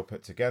wasn't well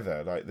put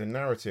together. Like the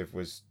narrative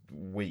was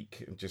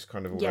weak and just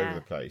kind of all over the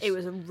place. It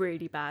was a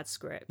really bad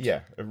script.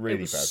 Yeah, a really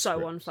It was bad so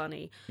script.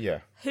 unfunny. Yeah.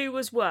 Who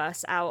was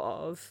worse out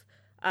of?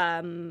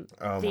 Oh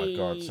my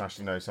god,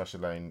 Sasha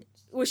Lane.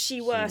 Was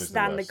she worse was the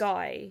than worst. the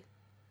guy?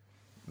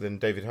 Then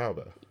David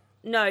Harbour.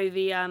 No,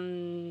 the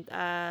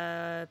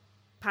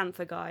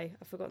Panther guy.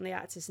 I've forgotten the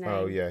actor's name.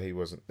 Oh yeah, he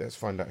wasn't. Let's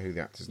find out who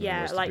the actor's name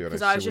Yeah, was. like because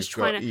because I was just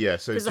trying to.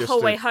 So because the just whole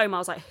to- way home, I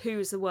was like,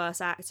 "Who's the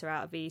worst actor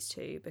out of these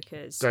two?"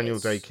 Because Daniel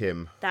it's- Day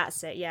Kim.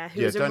 That's it. Yeah, who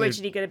Yeah, was Daniel-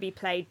 originally going to be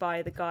played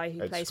by the guy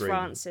who Ed plays Skrein,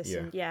 Francis.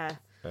 yeah.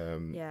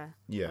 And yeah.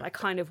 Yeah. I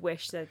kind of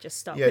wish they'd just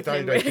stuck Yeah, with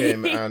Daniel him. Day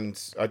Kim, Really.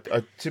 and I,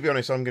 to be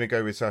honest, I'm going to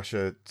go with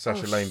Sasha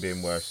Lane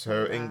being worse.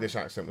 Her so English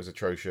accent was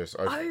atrocious.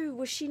 Oh,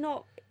 was she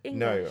not English?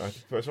 No, as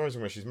far as I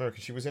remember, she's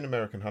American. She was in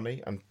American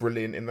Honey and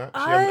brilliant in that. She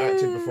hadn't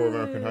acted before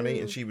American Honey,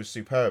 and she was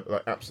superb,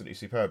 like absolutely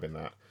superb in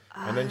that.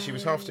 And then she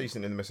was half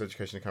decent in the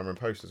Miseducation of Cameron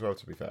Post as well,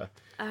 to be fair.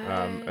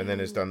 And then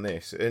has done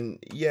this. And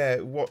yeah,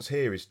 what's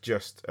here is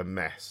just a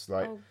mess.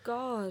 Like, Oh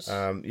God.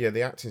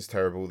 the acting's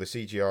terrible. The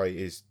CGI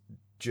is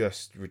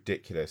just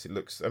ridiculous. It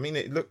looks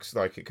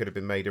like it could have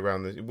been made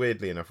around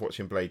weirdly enough,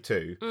 watching Blade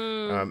 2.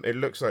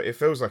 It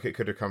feels like it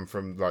could have come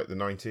from like the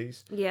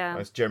 90s. Yeah.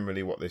 That's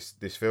generally what this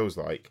feels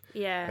like.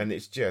 Yeah. And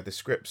it's the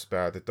script's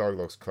bad, the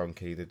dialogue's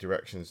clunky, the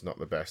direction's not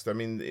the best. I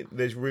mean,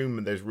 there's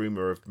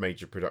rumour of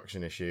major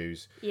production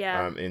issues.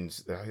 Yeah.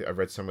 I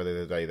read somewhere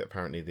the other day that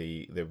apparently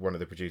the one of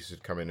the producers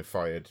had come in and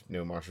fired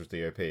Neil Marshall's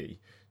DOP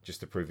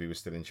just to prove he was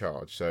still in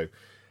charge. So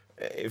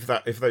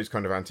if those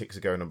kind of antics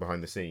are going on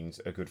behind the scenes,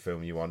 a good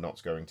film you are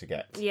not going to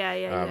get. Yeah.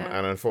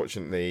 And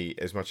unfortunately,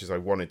 as much as I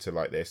wanted to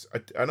like this,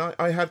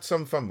 I had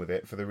some fun with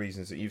it for the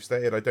reasons that you've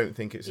stated. I don't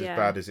think it's as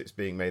bad as it's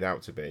being made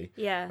out to be.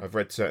 Yeah. I've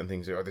read certain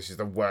things. Oh, this is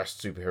the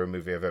worst superhero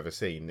movie I've ever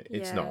seen.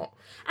 It's Yeah. not.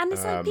 And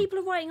it's like people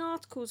are writing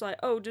articles like,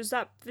 "Oh, does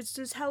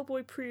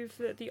Hellboy prove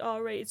that the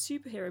R-rated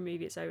superhero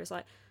movie is over?" It's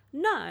like,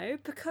 no,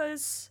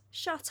 because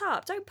shut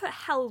up. Don't put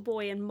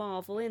Hellboy and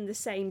Marvel in the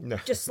same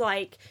just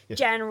like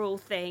general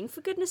thing. For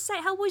goodness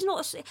sake, Hellboy's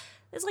not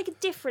there's like a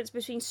difference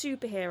between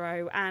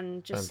superhero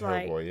and just And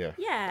like Hellboy, yeah.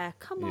 Yeah,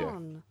 come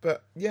on.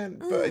 But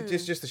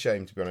it's just a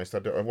shame, to be honest. I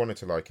wanted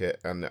to like it,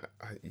 and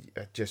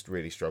I just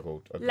really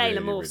struggled.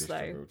 Layla Morse,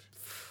 though.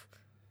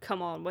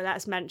 come on, well,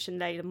 let's mention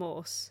Layla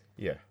Morse.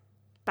 Yeah.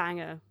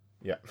 Banger.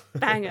 Yeah.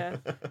 Banger.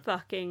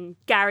 Fucking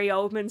Gary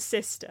Oldman's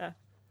sister.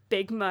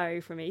 Big Mo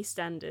from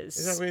EastEnders.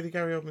 Is that really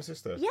Gary Oldman's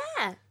sister?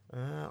 Yeah.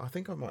 I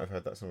think I might have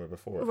heard that somewhere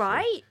before. Actually.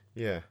 Right?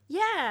 Yeah.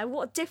 Yeah,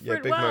 what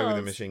different Big worlds. Mo with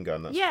a machine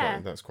gun.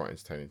 That's quite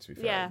entertaining, to be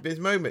fair. Yeah. His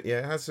moment,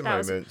 it has some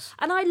moments.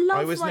 And I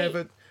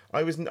love,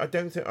 I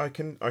don't think I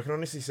can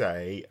honestly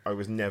say I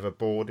was never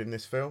bored in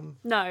this film.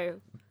 No.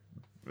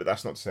 But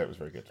that's not to say it was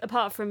very good.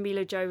 Apart from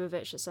Mila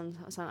Jovovich at some,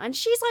 and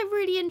she's like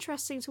really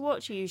interesting to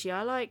watch usually.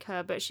 I like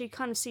her, but she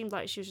kind of seemed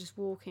like she was just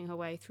walking her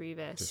way through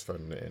this. Just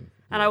phoning it in.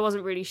 And I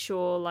wasn't really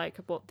sure like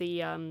what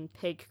the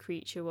pig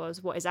creature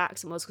was, what his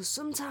accent was, because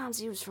sometimes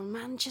he was from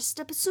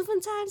Manchester, but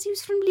sometimes he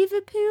was from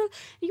Liverpool.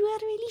 You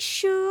weren't really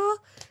sure.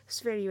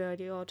 It's really,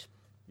 really odd.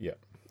 Yeah.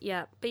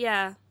 Yeah, but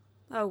yeah.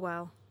 Oh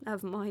well,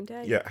 never mind,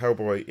 eh? Yeah,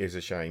 Hellboy is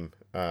a shame,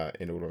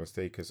 in all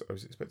honesty, because I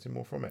was expecting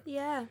more from it.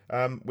 Yeah.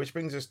 Which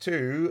brings us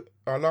to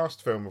our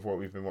last film of what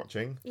we've been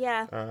watching.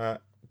 Yeah.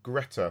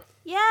 Greta.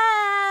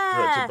 Yeah.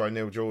 Directed by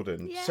Neil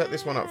Jordan. Yeah. Set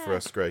this one up for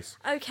us, Grace.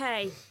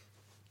 Okay.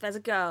 There's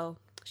a girl.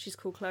 She's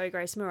called Chloe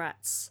Grace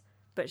Moretz.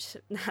 But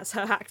that's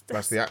her actress.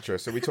 That's the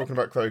actress. Are we talking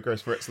about Chloe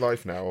Grace Moretz's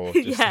life now? Or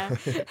just... Yeah.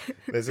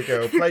 There's a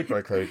girl played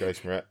by Chloe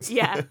Grace Moretz.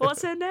 Yeah.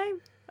 What's her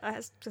name?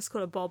 Let's just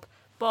call her Bob.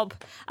 Bob.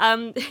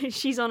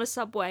 She's on a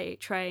subway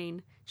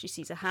train. She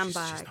sees a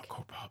handbag. She's not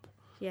called Bob.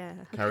 Yeah.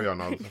 Carry on.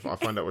 I'll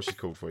find out what she's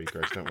called for you,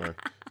 Grace. Don't worry.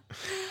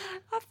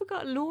 I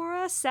forgot.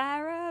 Laura,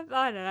 Sarah,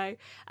 I don't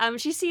know.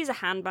 She sees a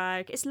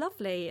handbag. It's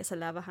lovely. It's a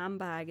leather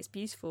handbag. It's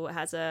beautiful. It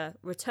has a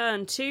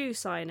return to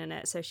sign in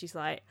it. So she's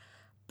like,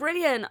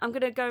 brilliant, I'm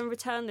going to go and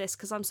return this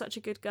because I'm such a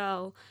good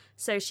girl.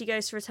 So she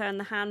goes to return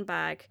the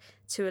handbag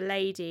to a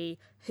lady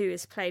who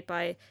is played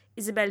by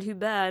Isabelle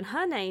Huber, and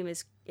her name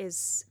is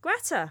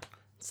Greta.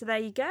 So there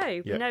you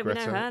go. Yeah, we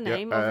know her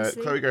name,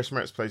 obviously. Chloe Grace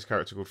Moretz plays a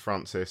character called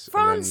Frances.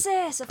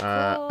 Frances, of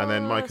course. And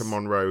then Micah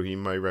Monroe, who you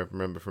may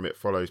remember from It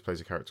Follows,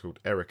 plays a character called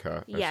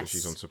Erica. Yes. So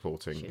she's on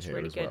supporting she's here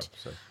really as good.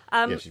 well. So,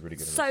 yeah, she's really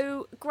good in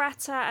So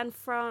Greta and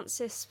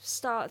Frances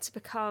start to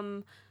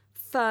become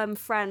firm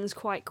friends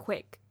quite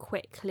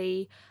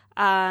quickly.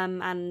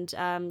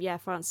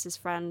 Frances'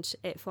 friend,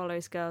 It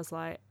Follows girl's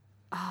like,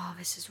 oh,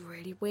 this is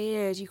really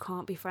weird. You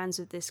can't be friends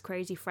with this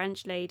crazy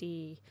French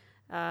lady.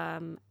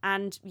 Kind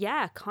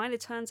of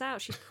turns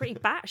out she's pretty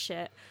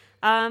batshit.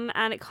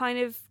 And it kind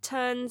of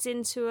turns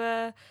into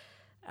a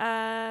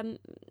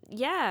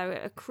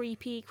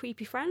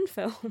creepy friend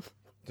film.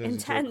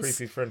 Intense. Into a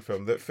creepy friend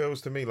film that feels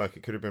to me like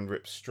it could have been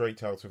ripped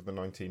straight out of the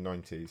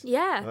 1990s.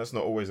 Yeah. And that's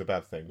not always a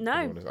bad thing.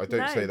 No. I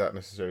don't say that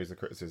necessarily as a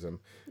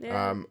criticism.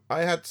 Yeah.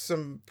 I had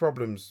some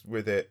problems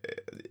with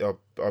it.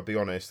 I'll be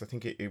honest. I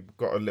think it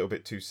got a little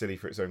bit too silly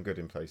for its own good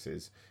in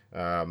places.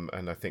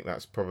 And I think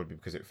that's probably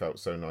because it felt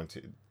so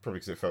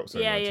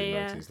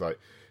 1990s. Like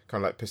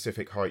kind of like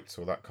Pacific Heights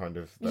or that kind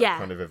of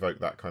evoke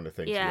that kind of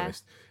thing, to be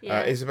honest.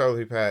 Isabelle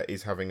Huppert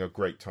is having a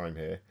great time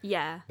here.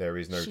 Yeah. There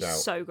is no doubt.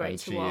 She's so great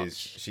to watch.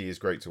 She is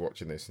great to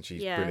watch in this, and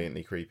she's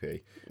brilliantly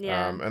creepy.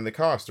 Yeah. And the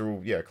cast are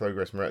all, Chloe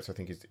Grace Moretz I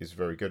think is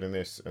very good in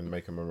this, and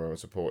Micah Monroe on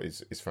support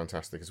is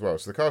fantastic as well.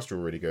 So the cast are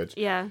all really good.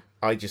 Yeah.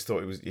 I just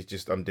thought it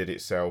just undid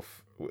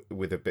itself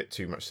with a bit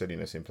too much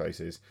silliness in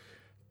places.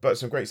 But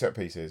some great set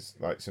pieces,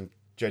 like some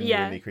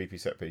genuinely creepy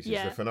set pieces.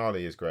 Yeah. The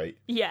finale is great.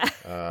 Yeah.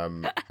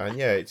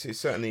 It's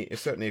certainly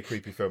a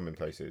creepy film in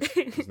places.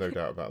 There's no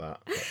doubt about that.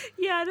 But...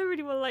 Yeah, I don't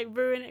really want to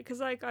ruin it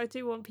because I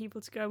do want people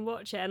to go and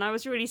watch it, and I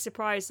was really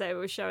surprised that it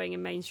was showing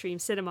in mainstream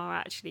cinema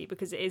actually,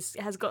 because it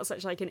has got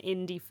such like an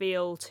indie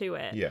feel to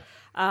it. Yeah.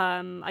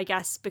 I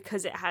guess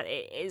because it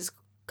is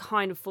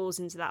kind of falls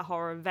into that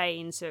horror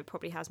vein, so it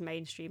probably has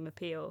mainstream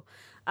appeal.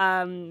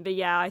 But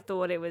yeah, I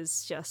thought it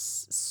was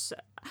just.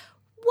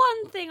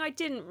 One thing I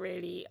didn't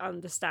really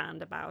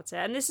understand about it,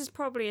 and this is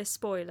probably a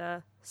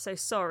spoiler, so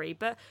sorry,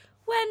 but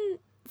when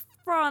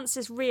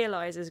Frances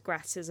realises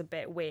Greta's a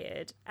bit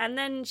weird, and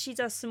then she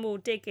does some more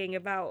digging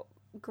about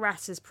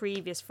Greta's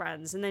previous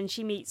friends, and then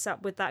she meets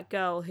up with that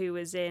girl who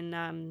was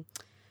in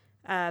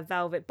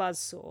Velvet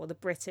Buzzsaw, the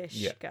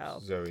British girl.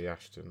 Zoe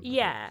Ashton.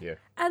 Yeah.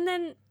 And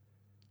then,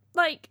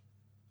 like,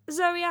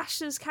 Zoe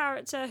Ashton's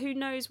character, who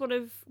knows one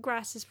of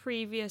Greta's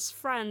previous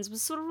friends,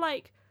 was sort of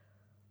like,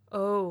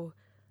 oh...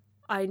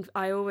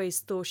 I always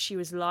thought she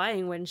was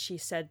lying when she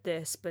said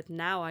this, but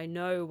now I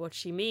know what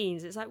she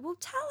means. It's like, well,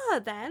 tell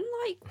her then.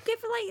 Like,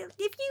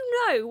 if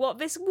you know what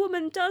this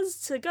woman does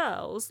to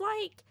girls,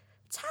 like,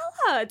 tell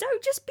her.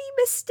 Don't just be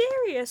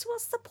mysterious.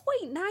 What's the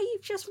point? Now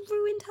you've just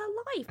ruined her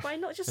life by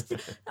not just...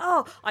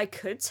 I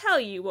could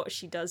tell you what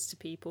she does to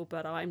people,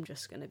 but I'm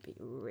just going to be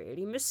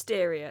really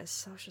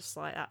mysterious. I was just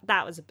like,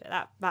 that was a bit...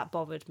 That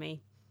bothered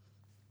me.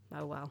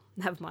 Oh well,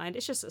 never mind.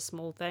 It's just a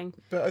small thing.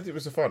 But I think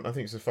it's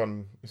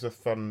a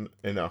fun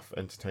enough,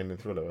 entertaining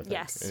thriller. I think.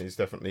 Yes, and it's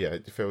definitely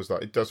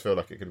it does feel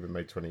like it could have been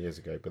made 20 years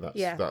ago. But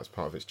that's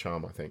part of its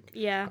charm, I think.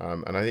 Yeah.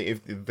 And I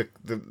think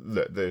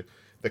if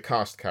the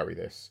cast carry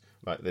this,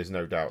 Like, there's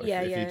no doubt.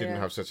 Yeah, if you yeah, didn't yeah.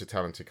 have such a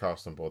talented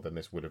cast on board, then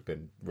this would have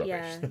been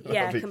rubbish.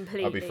 Yeah, I'll be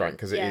completely. frank,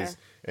 because it Yeah. is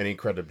an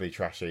incredibly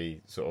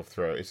trashy sort of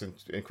throw. It's an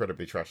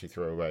incredibly trashy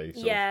throwaway.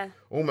 Yeah.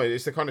 Almost,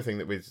 it's the kind of thing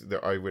that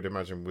I would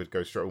imagine would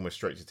go almost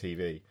straight to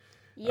TV.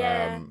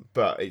 Yeah.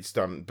 But it's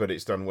done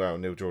well.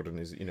 Neil Jordan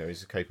is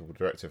a capable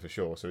director for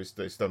sure. So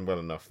it's done well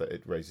enough that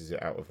it raises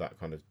it out of that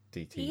kind of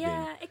DTV.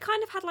 Yeah, it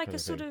kind of had like kind a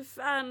of sort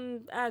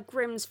of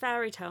Grimm's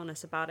fairy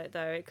tale-ness about it,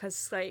 though,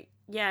 because like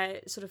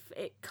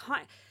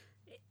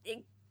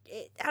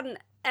it had an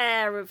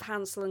air of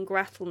Hansel and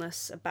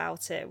Gretelness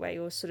about it, where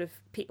you're sort of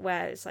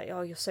where it's like,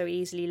 oh, you're so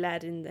easily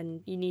led,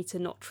 and you need to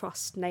not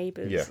trust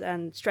neighbours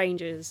and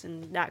strangers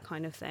and that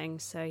kind of thing.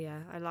 So yeah,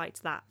 I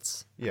liked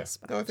that. Yeah,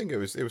 aspect. no, I think it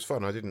was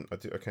fun. I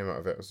came out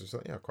of it. I was just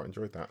like, yeah, I quite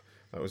enjoyed that.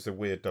 That was the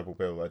weird double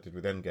bill I did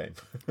with Endgame.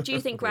 Do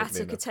you think Greta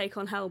Weirdly could take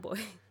on Hellboy?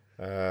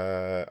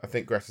 I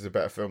think Greta's a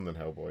better film than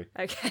Hellboy.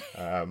 Okay.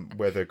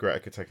 Whether Greta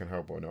could take on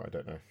Hellboy or not, I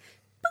don't know.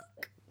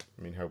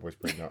 I mean, Hellboy's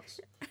pretty nuts,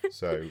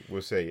 so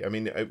we'll see. I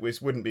mean,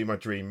 this wouldn't be my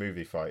dream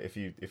movie fight.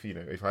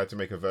 If I had to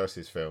make a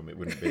versus film, it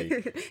wouldn't be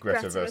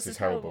Greta versus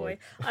Hellboy.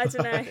 I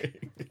don't know.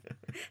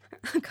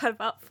 I'm kind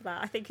of up for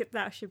that. I think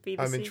that should be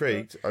the I'm sequel.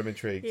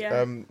 intrigued.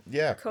 Yeah.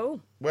 Yeah.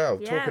 Cool. Well,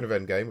 Yeah. talking of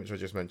Endgame, which I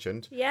just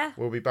mentioned, Yeah.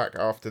 we'll be back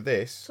after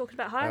this Talking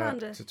about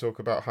Highlander. to talk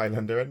about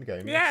Highlander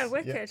Endgame. Yeah, Yes.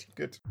 wicked.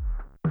 Good.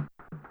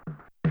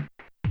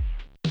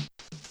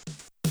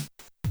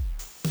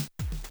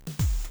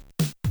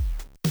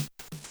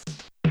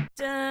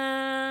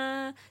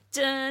 Da,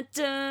 da,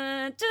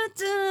 da, da,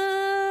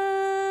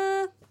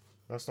 da.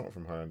 That's not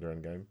from Highlander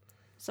Endgame.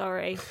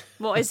 Sorry.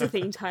 What is the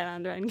theme to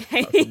Highlander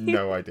Endgame?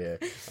 No idea.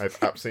 I have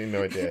absolutely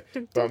no idea.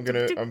 But I'm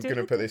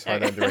gonna put this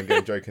Highlander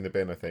Endgame joke in the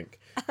bin. I think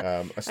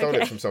I stole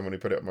it from someone who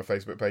put it on my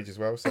Facebook page as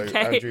well. So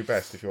Okay. Andrew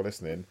Best, if you're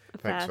listening,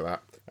 thanks Fair.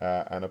 for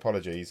that. And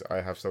apologies,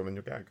 I have stolen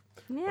your gag.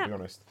 I'll Yeah. be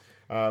honest.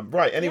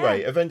 Right.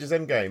 Anyway, Yeah. Avengers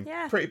Endgame.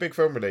 Yeah. Pretty big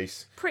film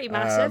release. Pretty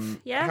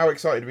massive. Yeah. How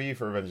excited were you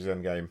for Avengers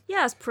Endgame?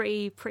 Yeah, I was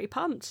pretty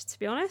pumped, to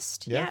be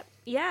honest. Yeah?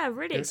 Yeah,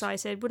 really Good.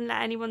 excited. Wouldn't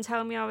let anyone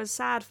tell me I was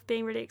sad for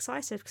being really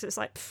excited, because it's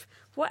like, pff,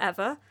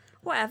 whatever.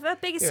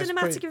 Biggest Yeah, it's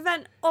cinematic pretty-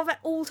 event of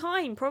all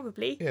time,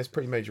 probably. Yeah, it's a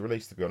pretty major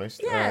release, to be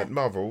honest. Yeah.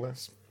 Marvel,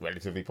 that's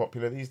relatively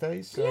popular these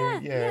days. So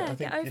Yeah, I think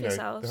get over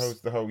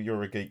yourselves. the whole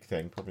You're a Geek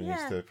thing probably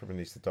Yeah.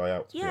 needs to die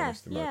out. To be Yeah,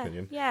 honest, in my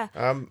opinion. yeah.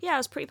 Yeah, I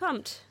was pretty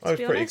pumped. I was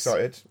to be pretty honest.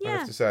 excited. I Yeah.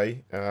 have to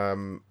say.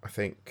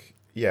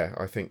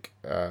 I think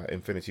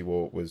Infinity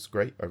War was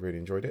great. I really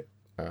enjoyed it.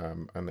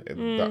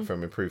 That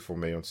film improved for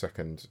me on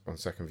second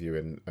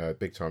viewing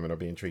big time, and I'll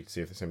be intrigued to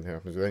see if the same thing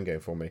happens with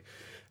Endgame for me.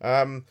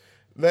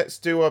 Let's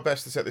do our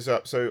best to set this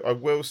up. So I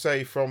will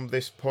say from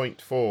this point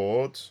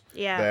forward,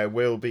 there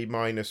will be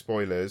minor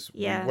spoilers.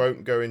 Yeah. We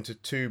won't go into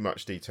too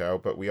much detail,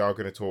 but we are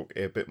going to talk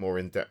a bit more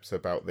in depth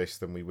about this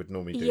than we would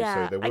normally do. Yeah,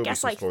 So there will I be guess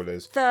some like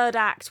spoilers. third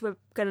act we're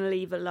going to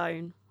leave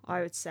alone,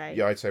 I would say.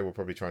 Yeah, I'd say we'll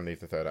probably try and leave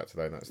the third act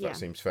alone. Yeah. That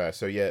seems fair.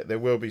 So yeah, there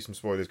will be some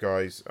spoilers,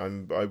 guys.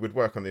 I would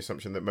work on the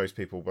assumption that most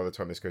people, by the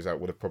time this goes out,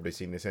 would have probably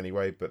seen this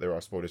anyway. But there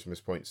are spoilers from this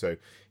point. So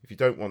if you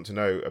don't want to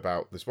know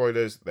about the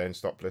spoilers, then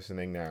stop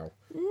listening now.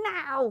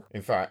 Now!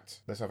 In fact,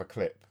 let's have a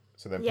clip,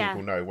 so then Yeah.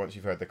 people know once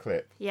you've heard the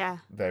clip, Yeah,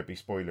 there'll be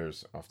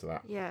spoilers after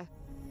that. yeah.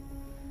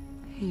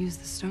 He used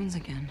the stones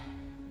again.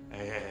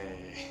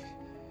 Hey,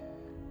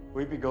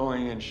 we'd be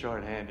going in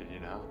short-handed, you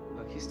know?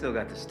 Look, he's still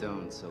got the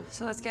stones, so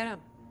So let's get him.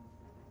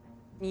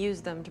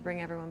 Use them to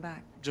bring everyone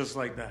back. Just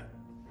like that.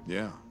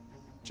 Yeah,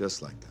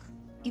 just like that.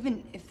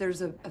 Even if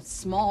there's a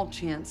small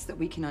chance that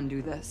we can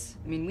undo this,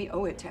 I mean, we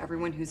owe it to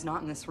everyone who's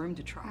not in this room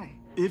to try.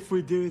 If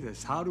we do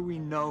this, how do we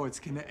know it's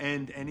gonna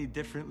end any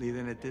differently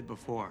than it did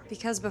before?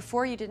 Because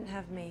before you didn't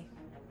have me.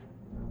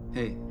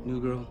 hey, new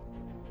girl,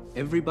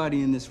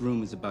 everybody in this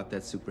room is about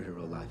that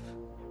superhero life.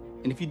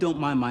 And if you don't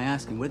mind my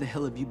asking, where the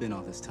hell have you been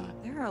all this time?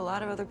 There are a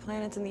lot of other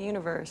planets in the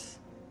universe.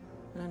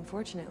 And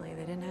unfortunately,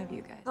 they didn't have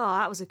you guys. Oh,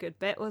 that was a good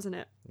bit, wasn't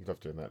it? You love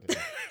doing that,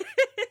 didn't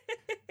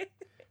you?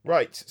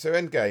 Right, so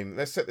Endgame.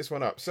 Let's set this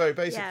one up. So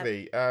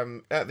basically,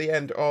 at the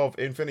end of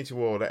Infinity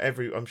War,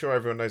 I'm sure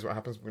everyone knows what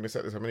happens. We're going to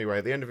set this up anyway.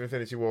 At the end of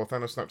Infinity War,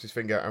 Thanos snapped his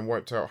finger and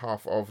wiped out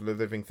half of the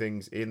living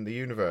things in the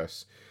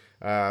universe.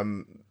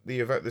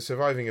 The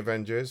surviving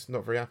Avengers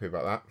not very happy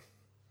about that,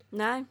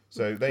 No?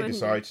 so they Couldn't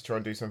decide to try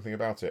and do something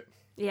about it.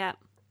 Yeah.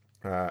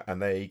 And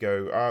they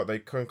go. They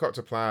concoct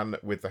a plan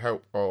with the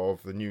help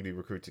of the newly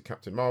recruited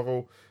Captain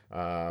Marvel,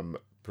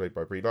 played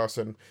by Brie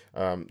Larson,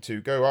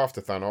 to go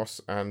after Thanos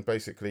and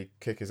basically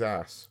kick his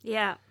ass.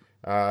 Yeah.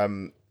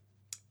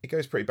 It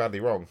goes pretty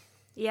badly wrong.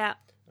 Yeah.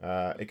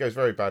 It goes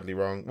very badly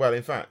wrong. Well,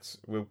 in fact,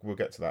 we'll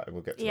get to that.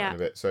 We'll get to that in a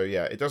bit. So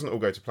yeah, it doesn't all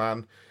go to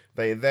plan.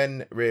 They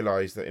then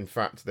realise that in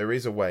fact there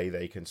is a way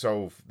they can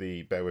solve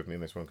the. Bear with me on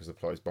this one because the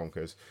plot is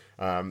bonkers.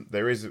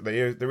 There is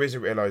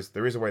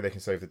a way they can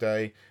save the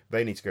day.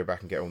 They need to go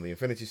back and get all the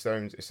Infinity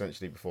Stones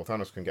essentially before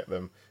Thanos can get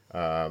them,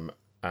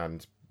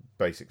 and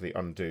basically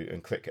undo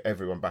and click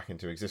everyone back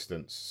into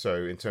existence. So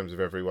in terms of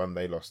everyone,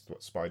 they lost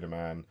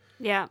Spider-Man.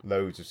 Yeah.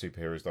 Loads of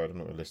superheroes died. I'm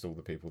not going to list all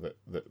the people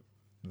that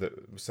that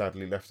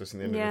sadly left us in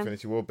the end Yeah. of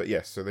Infinity War. But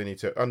yes, so they need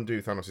to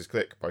undo Thanos'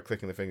 click by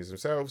clicking the fingers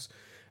themselves.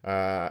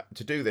 To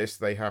do this,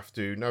 they have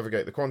to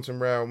navigate the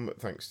quantum realm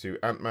thanks to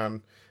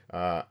Ant-Man,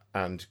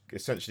 and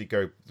essentially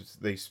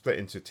they split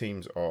into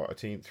teams, or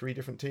three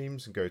different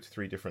teams, and go to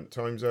 3 different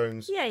time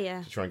zones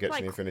Yeah. to try and get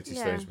to the Infinity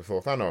yeah. Stones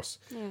before Thanos.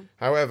 Yeah.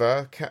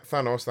 However,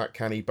 Thanos, that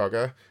canny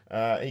bugger,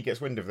 he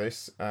gets wind of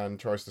this and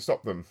tries to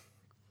stop them.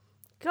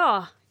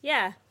 God,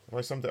 yeah. Have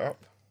I summed it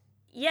up?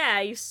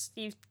 Yeah, you've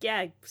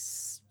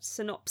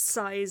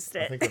synopsized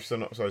I it. think I've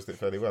synopsized it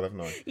fairly well, haven't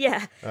I?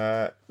 Yeah.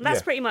 That's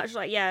yeah. pretty much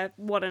like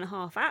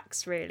 1.5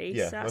 acts, really.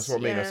 Yeah, So that's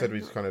what I mean. I said we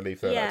just kind of leave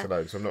third act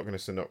alone, so I'm not going to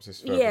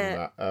synopsis further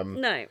than that.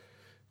 No.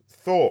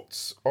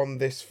 Thoughts on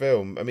this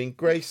film? I mean,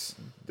 Grace,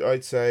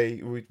 I'd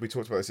say, we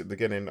talked about this at the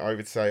beginning, I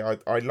would say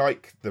I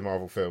like the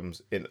Marvel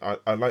films.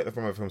 I like the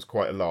Marvel films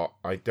quite a lot.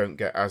 I don't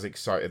get as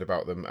excited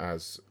about them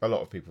as a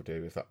lot of people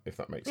do, if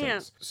that makes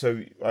sense.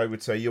 So I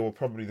would say you're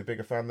probably the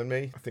bigger fan than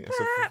me. I think that's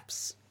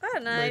Perhaps. I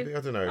don't know. maybe,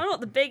 I don't know. I'm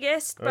not the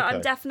biggest, but I'm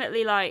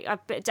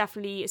Okay.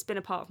 definitely it's been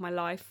a part of my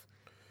life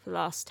for the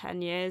last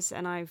 10 years,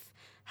 and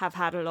have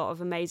had a lot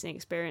of amazing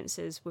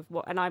experiences with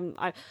and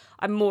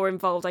I'm more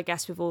involved, I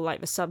guess, with all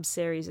like the sub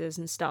series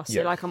and stuff. So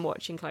Yeah. like I'm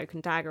watching Cloak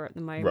and Dagger at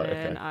the moment. Right,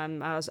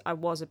 okay. I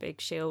was a big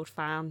Shield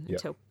fan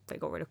until they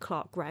got rid of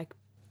Clark Gregg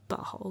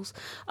buttholes.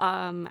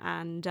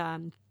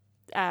 And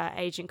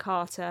Agent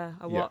Carter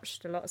I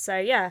watched a lot. So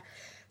yeah.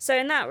 So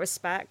in that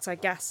respect, I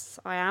guess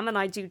I am, and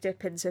I do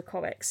dip into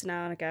comics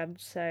now and again.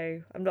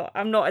 So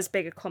I'm not as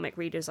big a comic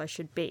reader as I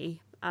should be.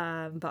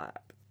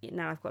 But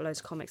now I've got loads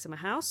of comics in my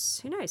house.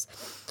 Who knows?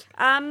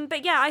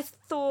 But yeah, I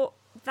thought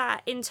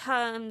that in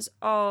terms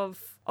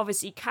of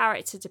obviously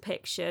character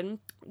depiction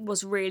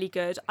was really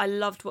good. I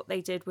loved what they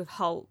did with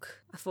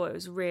Hulk. I thought it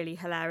was really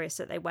hilarious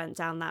that they went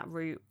down that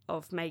route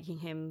of making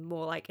him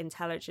more like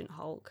intelligent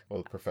Hulk.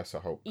 Or Professor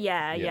Hulk.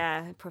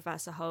 Yeah,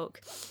 Professor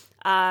Hulk.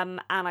 And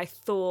I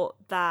thought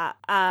that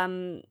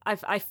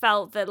I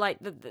felt that like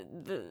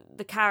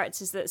the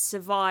characters that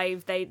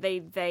survived,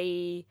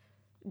 they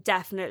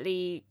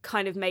definitely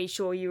kind of made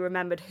sure you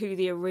remembered who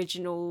the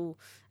original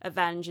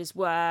Avengers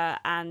were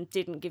and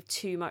didn't give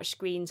too much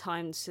screen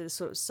time to the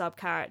sort of sub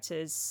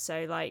characters.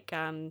 So like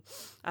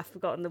I've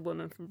forgotten the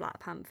woman from Black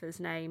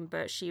Panther's name,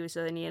 but she was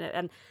only in it,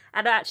 and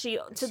actually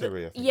to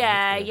Siri, I think,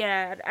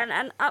 yeah,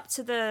 and up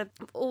to the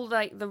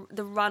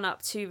run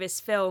up to this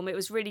film, it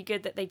was really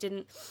good that they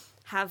didn't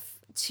have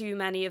too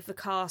many of the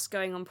cast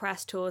going on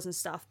press tours and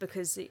stuff,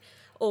 because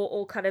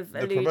or kind of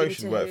the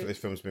promotion work for this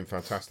film's been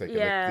fantastic.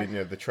 Yeah.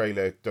 And the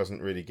trailer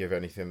doesn't really give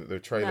anything. The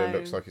trailer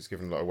looks like it's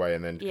giving a lot away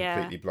and then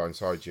completely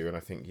blindsides you. And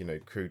I think,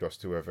 kudos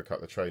to whoever cut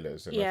the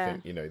trailers. And I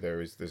think,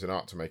 there's an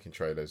art to making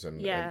trailers,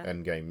 and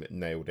Endgame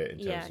nailed it in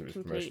terms of its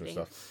promotional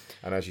stuff.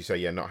 And as you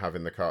say, not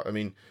having the car. I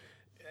mean,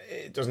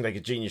 it doesn't take a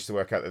genius to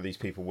work out that these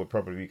people would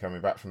probably be coming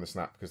back from the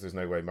snap, because there's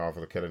no way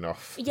Marvel are killing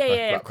off.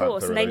 Yeah, Black of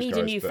course, Panther and they those need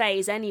guys, a new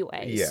phase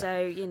anyway. Yeah.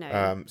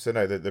 So So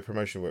no, the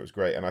promotional work was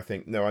great, and I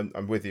think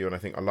I'm with you, and I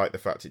think I like the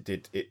fact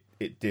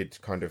it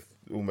did kind of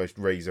almost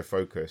laser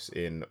focus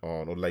in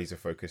on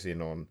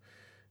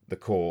the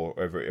core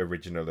of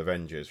original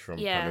Avengers from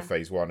kind of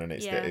phase 1, and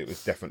it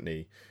was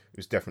definitely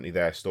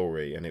their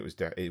story, and it was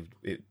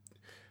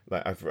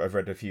like I've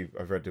read a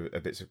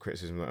bits of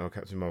criticism like,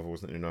 Captain Marvel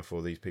wasn't enough,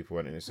 or these people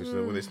weren't in it. So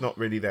well, it's not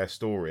really their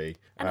story.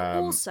 And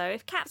also,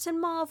 if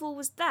Captain Marvel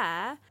was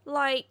there,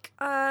 like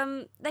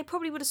they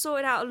probably would have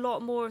sorted out a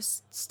lot more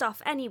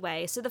stuff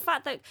anyway. So the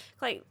fact that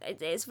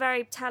it's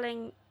very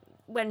telling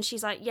when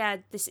she's like, yeah,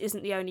 this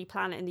isn't the only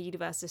planet in the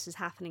universe this is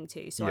happening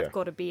to, so I've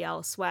got to be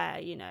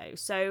elsewhere,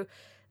 So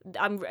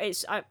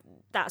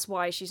that's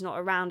why she's not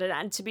around,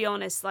 and to be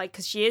honest, like,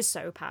 because she is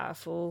so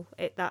powerful,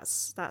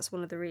 that's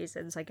one of the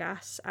reasons, I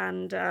guess.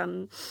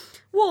 And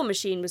War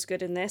Machine was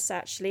good in this.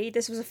 Actually,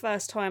 this was the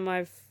first time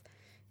I've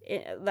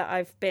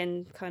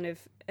been kind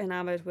of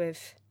enamored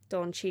with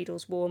Don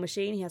Cheadle's War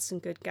Machine. He has some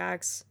good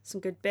gags,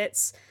 some good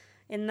bits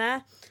in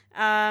there,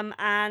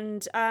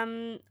 and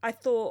I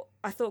thought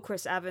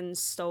Chris Evans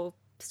stole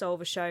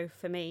the show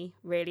for me,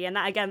 really. And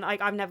that, again,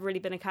 I've never really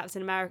been a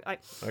Captain America.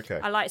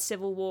 I like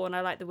Civil War and I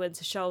like the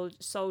Winter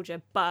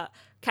Soldier, but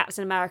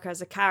Captain America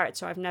as a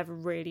character I've never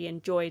really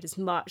enjoyed as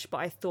much. But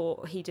I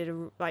thought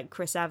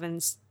Chris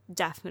Evans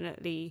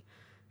definitely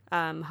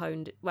not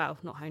honed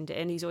it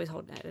in. He's always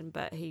holding it in,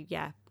 but he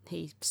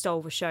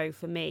stole the show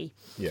for me.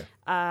 Yeah.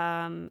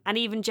 And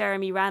even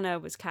Jeremy Renner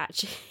was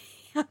catchy.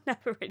 I've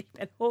never really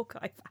been a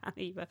Hawkeye fan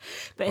either,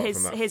 but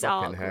his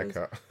arc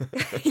haircut.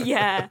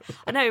 Yeah,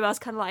 I know. I was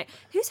kind of like,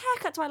 whose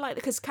haircut do I like?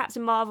 Because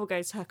Captain Marvel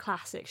goes to her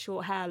classic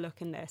short hair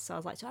look in this. So I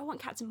was like, do I want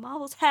Captain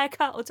Marvel's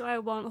haircut or do I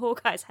want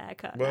Hawkeye's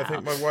haircut? Well, now? I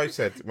think my wife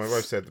said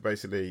that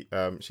basically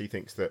she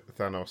thinks that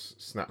Thanos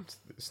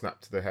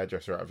snapped the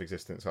hairdresser out of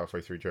existence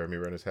halfway through Jeremy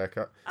Renner's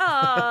haircut. Oh,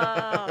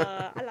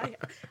 I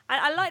like it.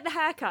 I like the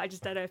haircut. I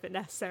just don't know if it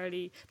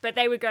necessarily. But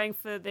they were going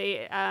for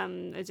the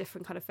a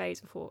different kind of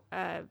phase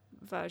of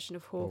version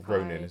of Hawkeye. Or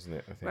Ronin, isn't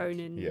it? I think.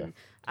 Ronin. Yeah.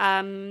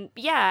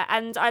 Yeah,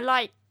 and I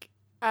like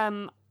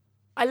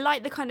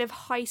the kind of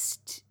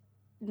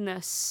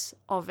heistness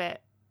of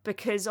it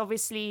because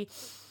obviously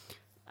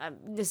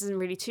this isn't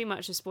really too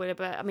much of a spoiler,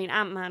 but I mean,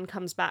 Ant-Man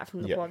comes back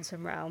from the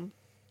quantum realm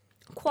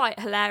quite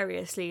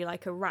hilariously,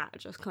 like a rat,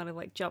 just kind of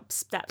like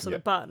steps on a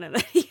button and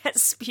then he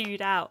gets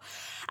spewed out.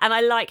 And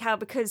I like how,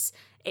 because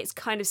it's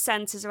kind of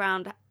centers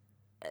around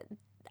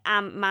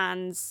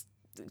Ant-Man's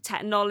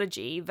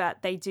technology,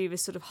 that they do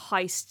this sort of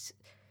heist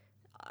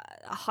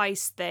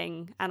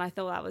thing, and I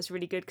thought that was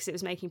really good because it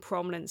was making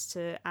prominence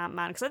to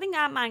Ant-Man, because I think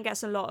Ant-Man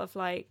gets a lot of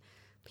like,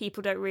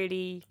 people don't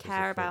really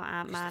care about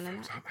Ant-Man, and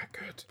aren't that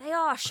good. they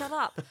are. Shut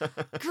up,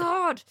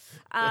 God.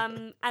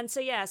 And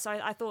so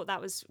I thought that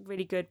was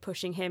really good,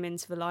 pushing him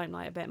into the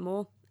limelight a bit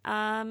more.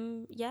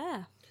 So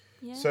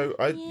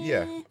I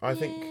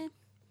think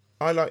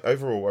I like,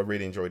 overall, I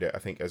really enjoyed it. I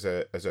think as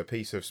a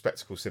piece of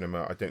spectacle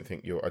cinema, I don't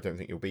think you'll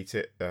beat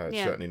it.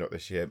 Certainly not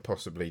this year.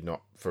 Possibly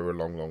not for a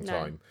long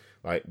time.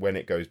 Like when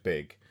it goes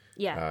big.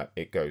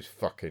 It goes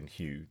fucking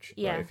huge.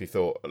 Yeah. Like,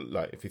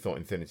 if you thought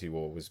Infinity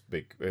War was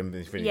big,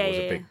 Infinity War was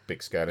a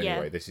big scale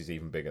anyway. This is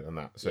even bigger than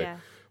that. So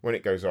when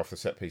it goes off, the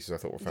set pieces I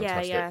thought were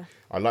fantastic.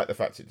 I like the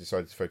fact it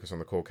decided to focus on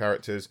the core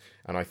characters,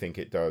 and I think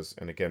it does.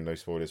 And again, no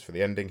spoilers for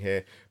the ending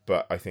here,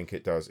 but I think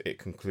it does. It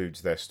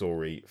concludes their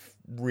story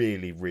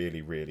really,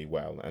 really, really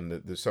well.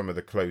 And some of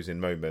the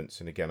closing moments,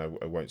 and again, I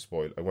won't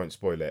spoil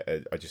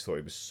it. I just thought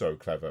it was so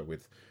clever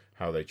with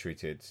how they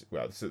treated,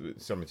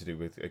 something to do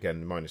with,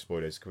 again, minor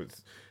spoilers,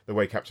 with the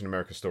way Captain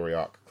America's story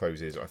arc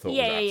closes. I thought was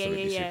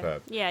absolutely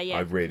superb.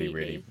 I really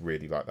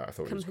liked that. I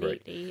thought it was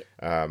great.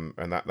 And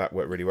that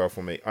worked really well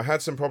for me. I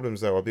had some problems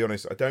though, I'll be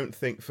honest. I don't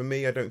think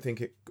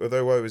it,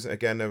 although I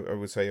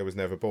would say I was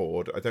never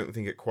bored, I don't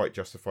think it quite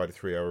justified a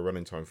 3-hour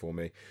running time for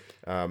me.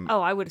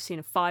 I would have seen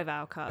a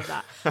 5-hour cut of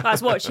that. I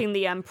was watching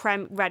the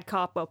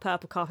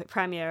purple carpet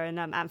premiere, and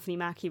Anthony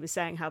Mackie was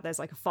saying how there's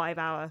like a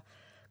 5-hour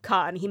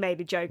cut, and he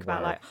made a joke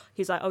about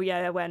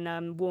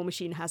when War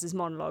Machine has his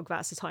monologue,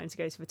 that's the time to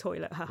go to the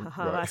toilet,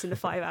 that's in the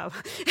 5 hour,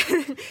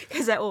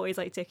 because they're always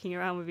like ticking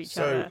around with each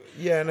other.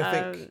 And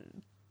I think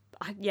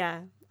I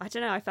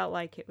don't know, I felt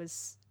like it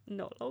was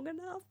not long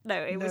enough.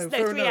 No, it was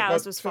 3 enough.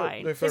 hours was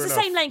fine. It's the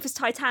same length as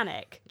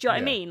Titanic. Do you know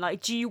what I mean?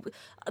 Like,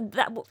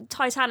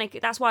 Titanic,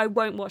 that's why I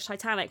won't watch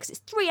Titanic, because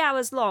it's 3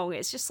 hours long.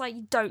 It's just like,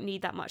 you don't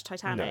need that much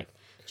Titanic. No.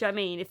 Do you know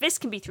what I mean? If this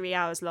can be 3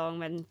 hours long,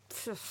 then...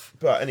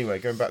 But anyway,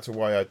 going back to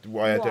why I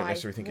don't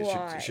necessarily think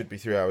it should be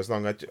 3 hours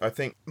long. I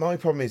think my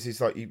problem is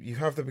like you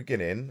have the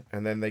beginning,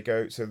 and then they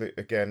go,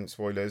 again,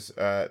 spoilers,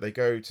 they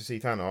go to see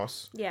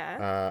Thanos.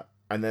 Yeah.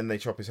 And then they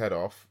chop his head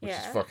off, which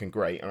is fucking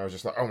great. And I was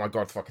just like, oh my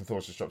God, fucking Thor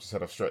just chopped his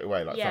head off straight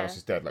away. Like, Thanos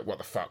is dead. Like, what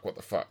the fuck?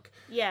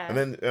 Yeah.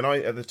 And I,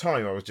 at the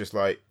time, I was just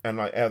like,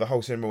 the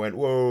whole cinema went,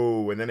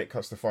 whoa. And then it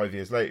cuts to 5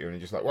 years later, and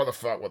you're just like, what the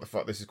fuck?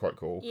 This is quite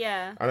cool.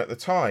 Yeah. And at the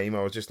time,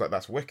 I was just like,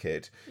 that's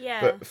wicked.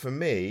 Yeah. But for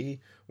me,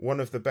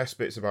 one of the best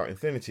bits about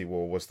Infinity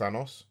War was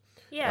Thanos.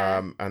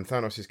 Yeah. And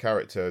Thanos'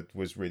 character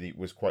was really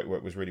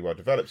well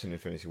developed in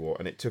Infinity War,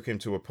 and it took him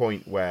to a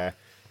point where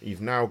you've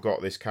now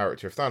got this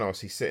character of Thanos.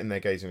 He's sitting there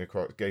gazing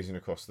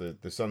across the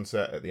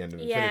sunset at the end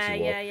of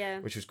Infinity War,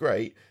 which was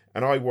great.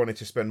 And I wanted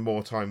to spend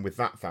more time with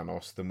that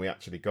Thanos than we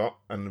actually got.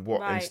 And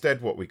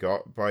what we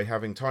got, by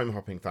having time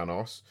hopping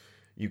Thanos,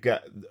 you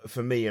get,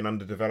 for me, an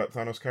underdeveloped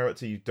Thanos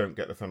character. You don't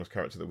get the Thanos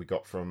character that we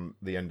got from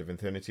the end of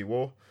Infinity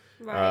War.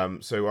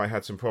 Right. So I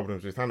had some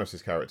problems with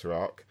Thanos' character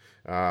arc.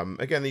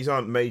 Again, these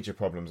aren't major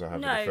problems I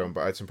have with the film,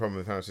 but I had some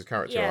problems with Thanos'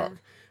 character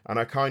arc. And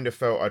I kind of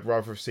felt I'd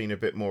rather have seen a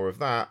bit more of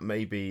that,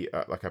 maybe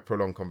like a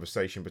prolonged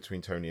conversation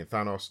between Tony and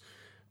Thanos,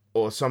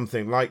 or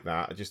something like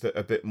that. Just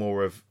a bit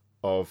more of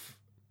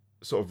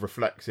sort of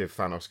reflexive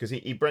Thanos, because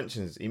he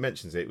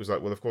mentions it. It was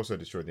like, well, of course I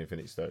destroyed the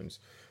Infinity Stones,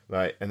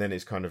 like, and then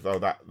it's kind of, oh,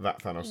 that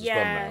Thanos is gone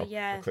now.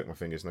 Yeah. I click my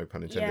fingers, no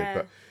pun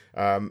intended.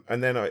 But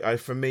and then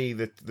for me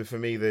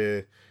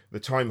the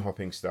time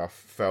hopping stuff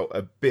felt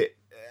a bit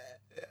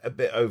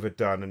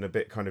overdone and a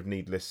bit kind of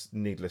needless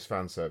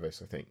fan service,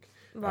 I think.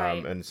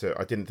 Right. And so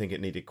I didn't think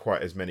it needed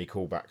quite as many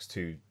callbacks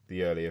to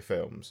the earlier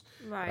films.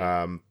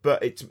 Right.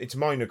 But it's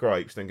minor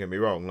gripes, don't get me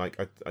wrong. Like,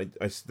 I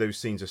those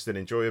scenes are still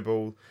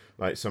enjoyable.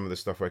 Like, some of the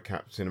stuff where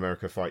Captain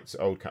America fights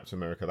old Captain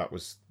America, that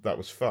was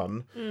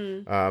fun.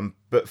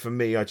 But for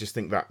me, I just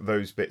think that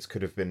those bits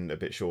could have been a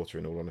bit shorter,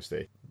 in all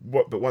honesty.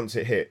 But once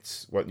it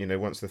hits,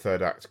 once the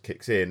third act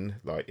kicks in,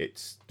 like,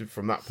 it's,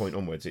 from that point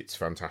onwards, it's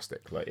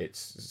fantastic. Like,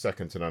 it's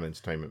second to none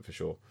entertainment for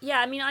sure. Yeah,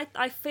 I mean,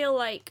 I feel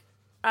like,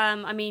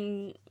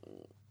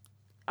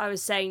 I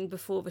was saying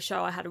before the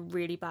show, I had a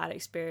really bad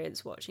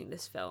experience watching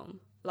this film.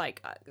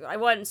 Like, I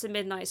went to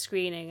midnight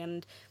screening,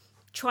 and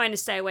trying to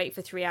stay awake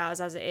for 3 hours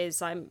as it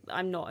is, I'm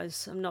not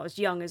as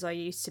young as I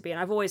used to be, and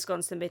I've always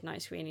gone to the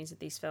midnight screenings of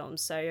these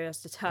films, so I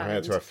was determined. I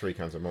had to have 3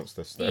 cans of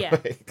Monster. Yeah,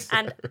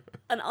 and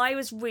I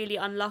was really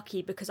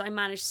unlucky because I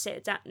managed to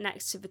sit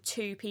next to the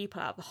 2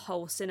 people out of the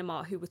whole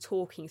cinema who were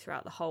talking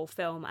throughout the whole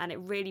film, and it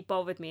really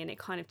bothered me, and it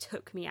kind of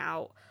took me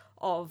out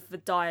of the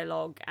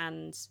dialogue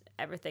and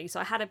everything. So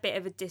I had a bit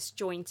of a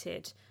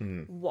disjointed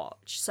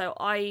watch. So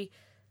I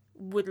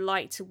would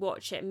like to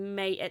watch it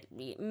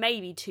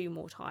maybe 2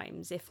 more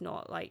times, if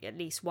not like at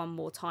least 1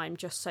 more time,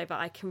 just so that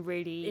I can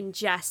really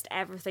ingest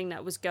everything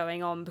that was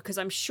going on, because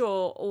I'm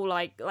sure all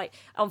like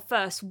on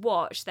first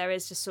watch there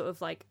is just sort of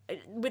like,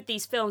 with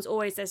these films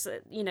always there's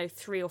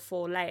 3 or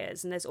 4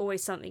 layers, and there's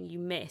always something you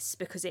miss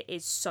because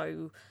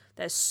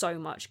there's so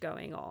much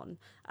going on.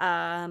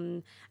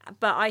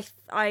 But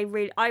I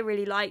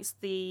really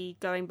liked the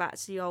going back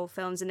to the old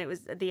films, and it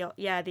was it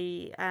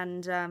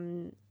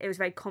was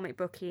very comic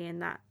booky in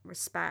that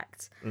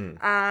respect.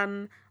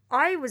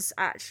 I was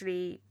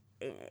actually,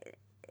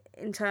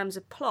 in terms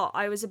of plot,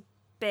 I was a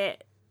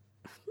bit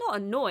not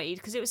annoyed,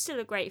 because it was still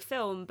a great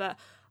film, but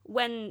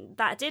when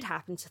that did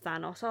happen to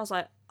Thanos, I was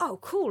like, oh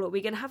cool, are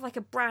we going to have like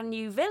a brand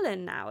new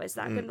villain now? Is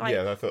that going to like,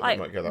 I thought they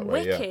might go that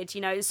way,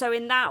 wicked, so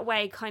in that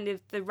way, kind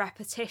of the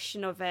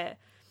repetition of it,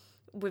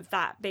 with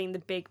that being the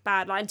big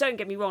bad, like, don't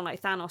get me wrong,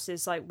 like Thanos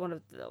is like one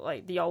of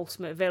the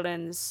ultimate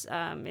villains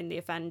in the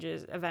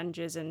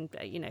Avengers and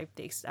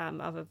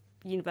the other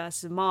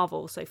universes of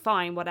Marvel, so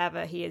fine,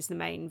 whatever, he is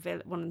one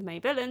of the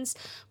main villains.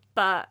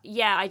 But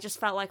yeah, I just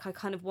felt like I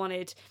kind of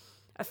wanted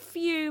a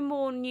few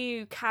more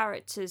new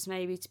characters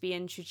maybe to be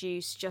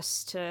introduced,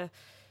 just to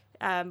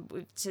have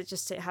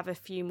a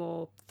few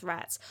more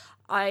threats.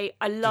 I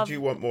love. Did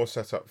you want more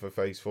setup for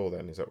Phase 4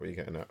 then? Is that what you're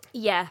getting at?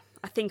 Yeah,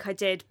 I think I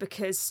did,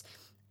 because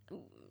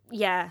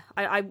there's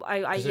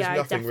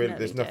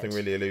nothing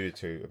really alluded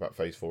to about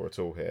Phase 4 at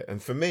all here.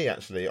 And for me,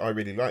 actually, I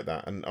really like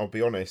that. And I'll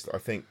be honest, I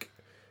think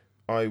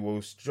I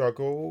will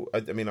struggle.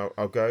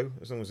 I'll go,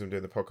 as long as I'm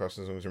doing the podcast,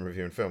 as long as I'm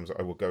reviewing films,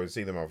 I will go and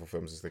see the Marvel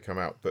films as they come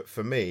out. But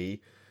for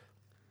me,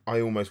 I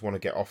almost want to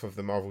get off of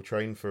the Marvel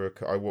train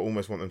I will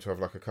almost want them to have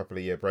like a couple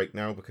of year break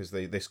now, because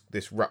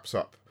this wraps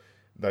up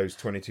those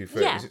 22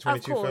 films. Yeah, is it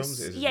 22 of course. films?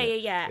 It is,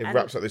 Yeah. It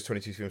wraps up those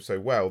 22 films so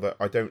well that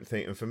I don't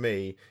think, and for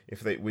me,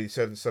 if we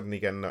suddenly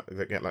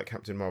get like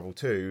Captain Marvel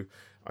 2,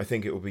 I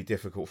think it will be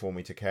difficult for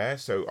me to care.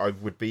 So I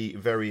would be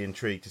very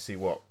intrigued to see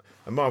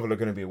and Marvel are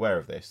going to be aware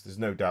of this. There's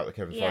no doubt that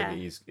Kevin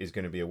Feige is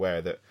going to be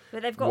aware that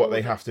what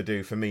they have to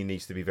do for me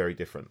needs to be very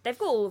different. They've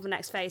got all of the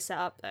next phase set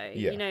up though.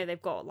 Yeah.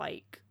 They've got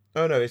like.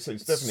 Oh no, it's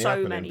definitely so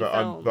happening. many But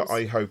films.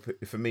 I hope,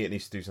 for me, it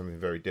needs to do something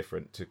very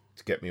different to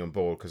get me on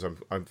board, because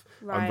I'm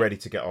ready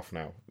to get off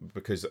now,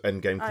 because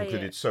Endgame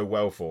concluded so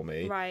well for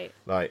me. Right.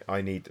 Like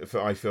I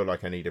feel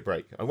like I need a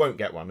break. I won't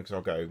get one because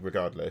I'll go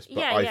regardless.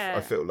 But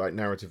I feel like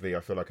narratively, I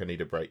feel like I need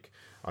a break.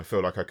 I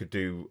feel like I could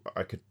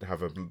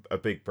have a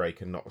big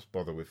break and not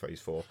bother with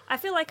Phase 4. I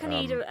feel like I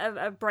need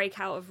a break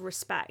out of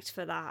respect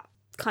for that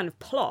kind of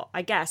plot,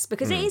 I guess,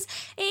 because it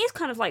is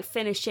kind of like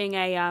finishing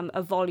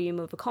a volume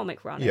of a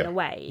comic run in a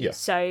way. Yeah.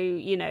 So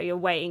you're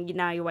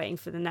waiting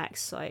for the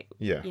next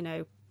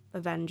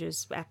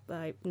Avengers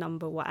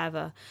number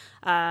whatever.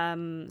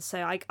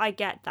 So I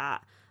get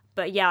that,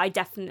 but yeah, I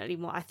definitely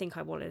want. I think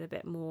I wanted a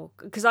bit more,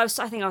 because I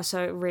think I was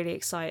so really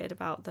excited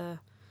about the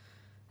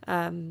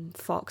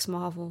Fox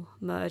Marvel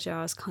merger.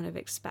 I was kind of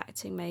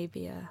expecting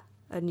maybe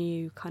a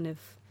new kind of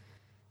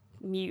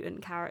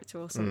mutant character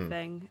or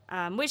something,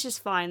 which is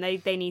fine.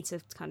 They need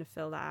to kind of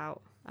fill that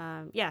out.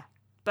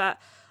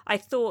 But I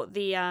thought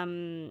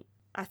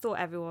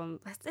everyone.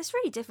 It's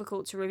really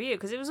difficult to review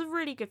because it was a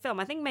really good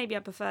film. I think maybe I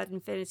preferred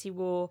Infinity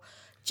War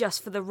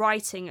just for the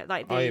writing.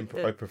 Like I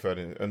preferred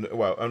it, and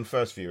on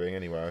first viewing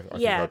anyway. I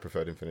think I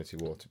preferred Infinity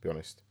War, to be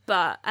honest.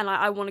 But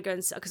I want to go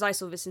and, because I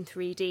saw this in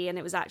 3D, and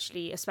it was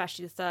actually,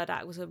 especially the third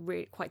act, was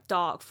really quite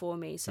dark for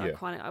me. So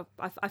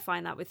I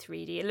find that with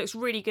 3D, it looks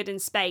really good in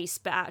space,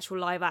 but actual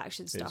live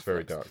action stuff. It's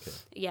very dark.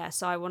 Yeah,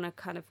 so I want to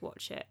kind of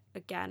watch it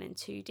again in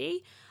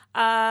 2D.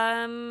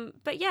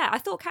 But yeah, I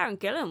thought Karen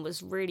Gillan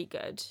was really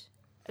good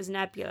as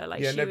Nebula.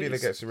 Nebula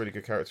gets a really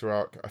good character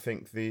arc. I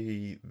think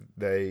Nebula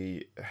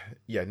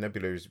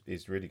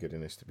is really good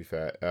in this, to be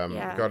fair.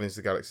 Guardians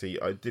of the Galaxy,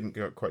 I didn't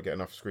quite get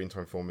enough screen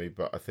time for me,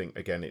 but I think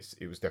again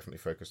it was definitely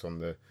focused on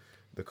the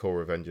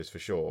core Avengers for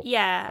sure.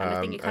 Yeah, and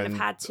I think it kind of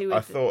had to.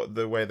 I thought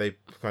the way they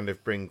kind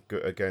of bring,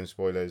 again,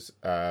 spoilers,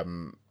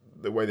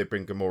 the way they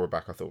bring Gamora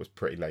back, I thought was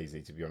pretty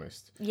lazy, to be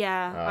honest.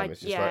 Yeah,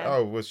 it's just like,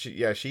 oh, well,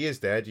 she is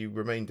dead. You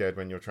remain dead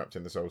when you're trapped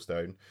in the Soul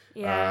Stone.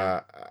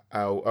 Yeah.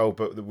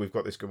 But we've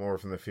got this Gamora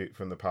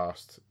from the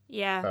past.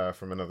 Yeah.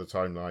 From another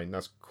timeline.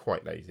 That's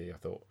quite lazy, I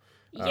thought.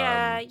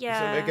 Yeah.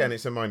 So again,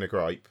 it's a minor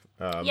gripe.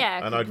 And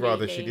I'd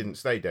rather she didn't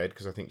stay dead,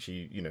 because I think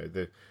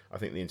I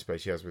think the interplay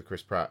she has with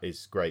Chris Pratt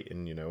is great,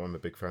 and I'm a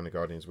big fan of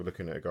Guardians. We're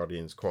looking at a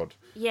Guardians quad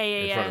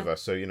in front of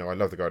us, so I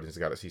love the Guardians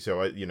of the Galaxy.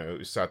 So it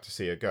was sad to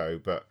see her go,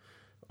 but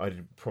I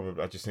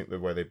just think the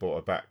way they brought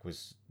her back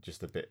was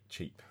just a bit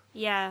cheap.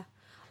 Yeah.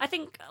 I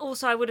think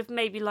also I would have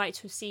maybe liked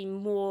to have seen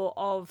more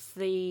of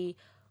the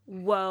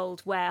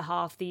world where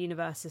half the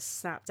universe is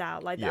snapped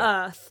out, like the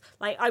Earth.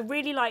 Like, I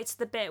really liked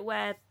the bit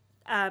where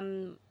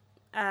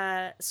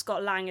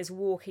Scott Lang is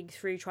walking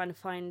through trying to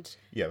find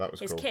that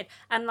was his cool. kid,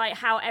 and like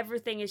how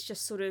everything is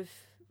just sort of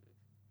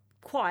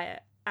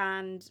quiet,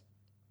 and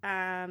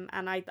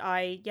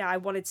I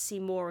wanted to see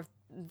more of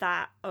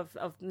that,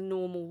 of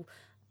normal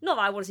not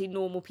that I want to see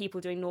normal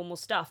people doing normal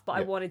stuff, but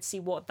I wanted to see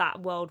what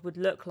that world would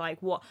look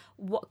like. What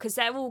because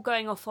they're all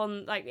going off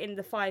on like in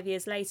the 5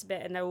 years later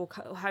bit, and they're all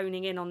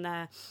honing in on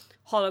their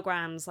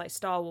holograms like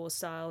Star Wars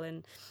style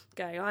and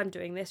going, I'm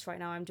doing this right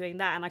now, I'm doing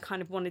that, and I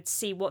kind of wanted to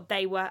see what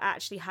they were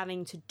actually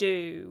having to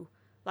do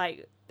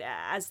like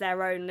as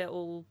their own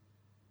little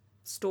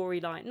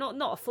storyline,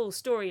 not a full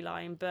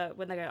storyline, but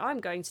when they go, I'm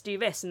going to do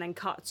this, and then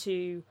cut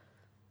to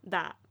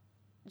that.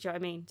 Do you know what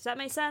I mean? Does that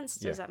make sense?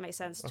 Does that make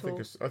sense at all?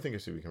 I think I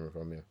see where you're coming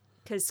from, yeah.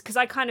 Because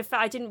I kind of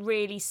felt I didn't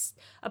really,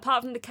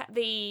 apart from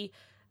the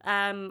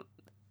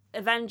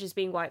Avengers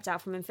being wiped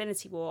out from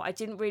Infinity War, I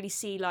didn't really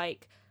see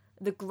like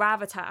the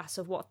gravitas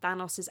of what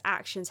Thanos'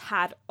 actions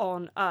had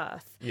on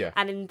Earth. Yeah.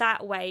 And in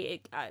that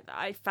way,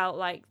 I felt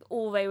like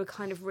all they were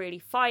kind of really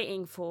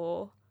fighting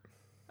for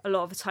a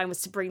lot of the time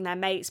was to bring their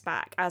mates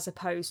back, as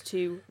opposed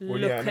to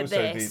look and at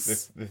also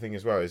this. the thing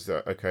as well is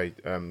that, okay,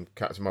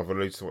 Captain Marvel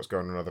alludes to what's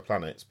going on other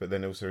planets, but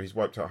then also he's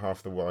wiped out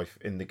half the life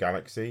in the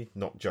galaxy,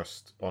 not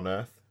just on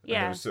Earth.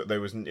 Yeah. And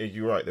there was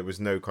you're right, there was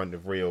no kind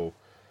of real...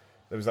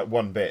 There was that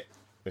one bit,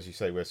 as you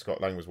say, where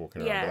Scott Lang was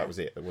walking around, but that was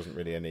it. There wasn't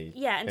really any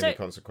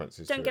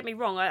consequences. Don't get me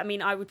wrong. I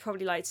mean, I would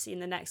probably like to see in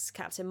the next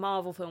Captain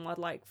Marvel film, I'd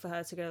like for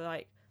her to go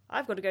like,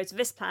 I've got to go to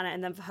this planet,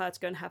 and then for her to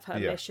go and have her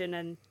mission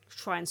and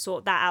try and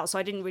sort that out. So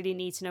I didn't really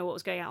need to know what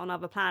was going on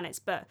other planets,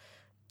 but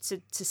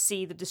to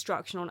see the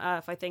destruction on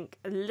Earth, I think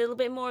a little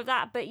bit more of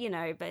that. But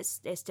but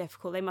it's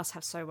difficult. They must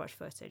have so much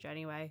footage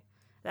anyway.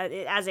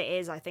 As it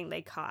is, I think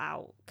they cut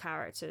out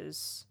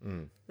characters.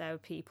 There were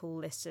people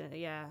listed.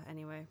 Yeah.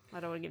 Anyway, I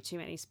don't want to give too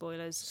many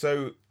spoilers.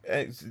 So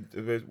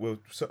we'll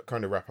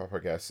kind of wrap up, I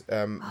guess.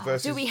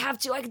 Versus... Do we have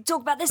to? I could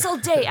talk about this all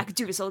day. I could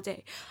do this all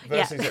day.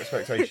 Versus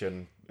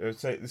expectation.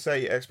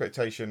 Say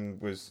expectation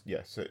was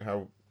So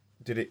how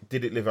did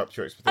it live up to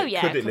your expectation? Oh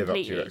yeah, Could it completely. live up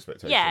to your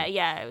expectation?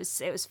 Yeah.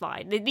 It was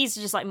fine. These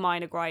are just like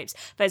minor gripes.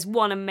 There's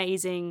one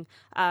amazing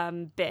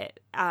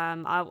bit.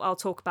 I'll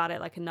talk about it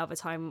like another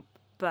time.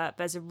 But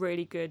there's a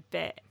really good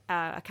bit,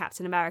 a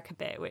Captain America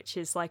bit, which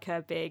is like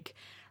a big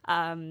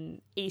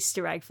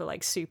Easter egg for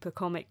like super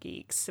comic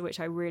geeks, which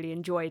I really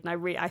enjoyed,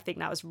 and I think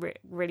that was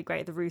really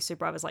great. The Russo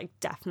brothers like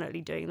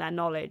definitely doing their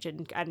knowledge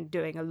and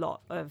doing a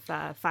lot of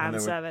fan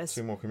service.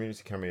 2 more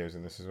community cameos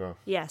in this as well.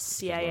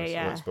 Yes, yeah.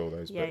 I won't spoil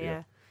those,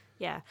 yeah.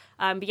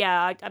 But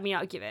yeah, I mean,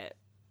 I'll give it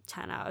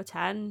 10 out of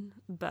 10.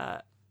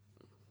 But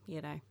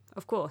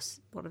of course,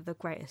 one of the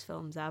greatest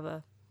films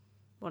ever,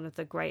 one of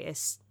the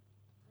greatest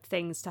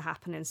things to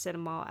happen in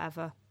cinema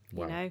ever.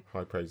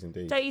 High praise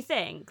indeed. Don't you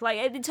think? Like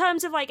in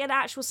terms of like an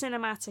actual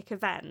cinematic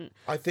event,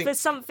 I think for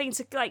something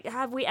to like,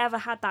 have we ever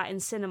had that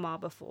in cinema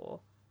before?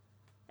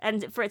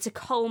 And for it to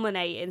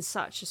culminate in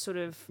such a sort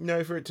of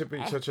for it to be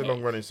epic. Such a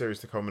long running series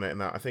to culminate in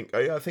that, I think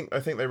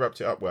they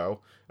wrapped it up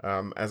well.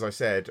 As I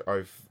said,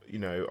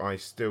 I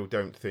still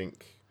don't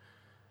think,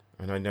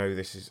 and I know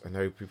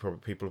people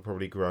have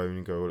probably grown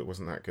and go, well, it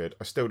wasn't that good.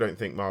 I still don't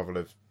think Marvel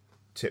have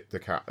tipped the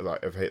cap,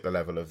 like have hit the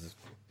level of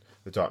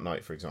The Dark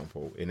Knight, for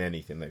example, in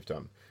anything they've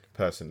done,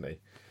 personally.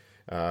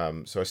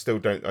 So I still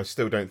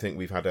don't think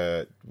we've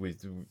had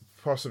with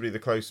possibly the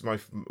close.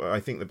 I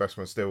think the best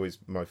one still is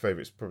my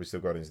favourite. Is probably still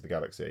Guardians of the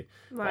Galaxy.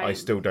 Right. But I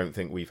still don't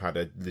think we've had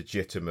a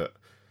legitimate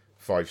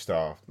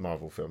 5-star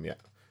Marvel film yet.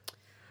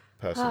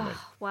 Personally,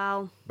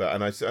 wow. But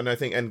and I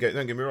think Endgame.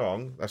 Don't get me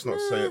wrong. That's not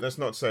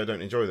to say I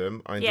don't enjoy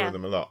them. I enjoy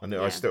them a lot, and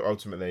I still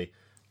ultimately.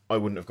 I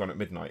wouldn't have gone at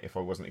midnight if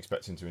I wasn't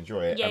expecting to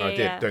enjoy it. I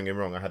did. Don't get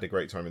me wrong, I had a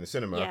great time in the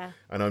cinema.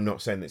 And I'm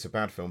not saying it's a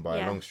bad film by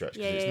a long stretch,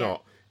 because it's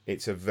not.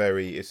 It's a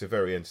very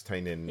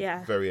entertaining,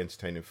 very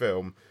entertaining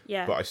film.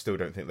 Yeah. But I still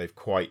don't think they've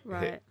quite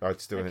hit. I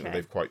still don't think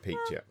they've quite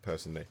peaked yet,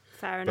 personally.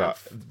 Fair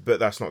enough. But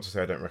that's not to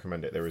say I don't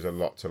recommend it. There is a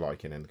lot to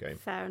like in Endgame.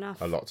 Fair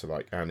enough. A lot to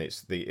like, and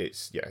it's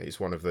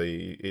one of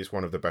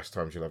the best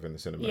times you'll have in the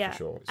cinema for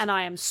sure. And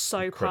I am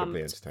so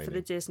pumped for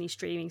the Disney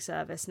streaming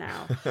service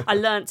now. I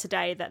learnt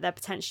today that they're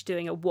potentially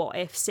doing a What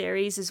If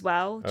series as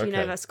well. Do you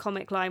know that's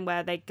comic line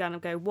where they're gonna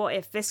go, what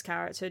if this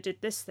character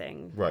did this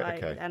thing?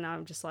 Right. Okay. And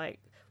I'm just like,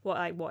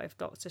 what if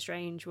Doctor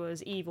Strange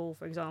was evil,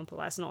 for example?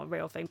 That's not a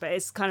real thing, but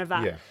it's kind of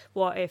that. Yeah.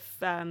 What if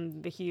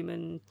the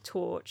Human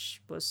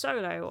Torch was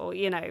Solo, or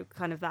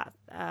kind of that.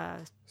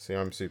 See,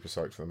 I'm super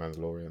psyched for The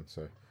Mandalorian,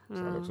 so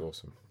that looks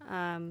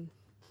awesome.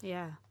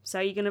 Yeah. So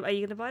are you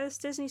gonna buy this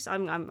Disney?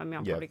 I'm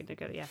probably gonna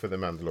go. Yeah. For The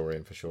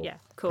Mandalorian for sure. Yeah.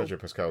 Cool. Pedro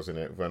Pascal's in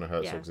it. Werner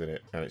Herzog's in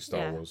it, and it's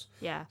Star Wars.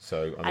 Yeah.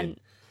 So I mean.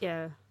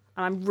 And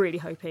I'm really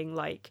hoping,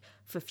 like,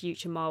 for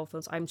future Marvel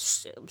films, I'm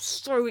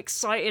so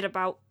excited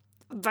about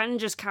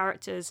Avengers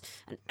characters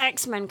and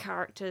X-Men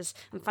characters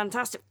and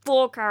Fantastic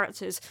Four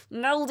characters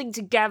melding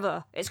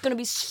together. It's going to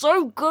be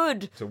so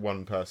good. To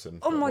one person.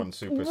 Oh my, one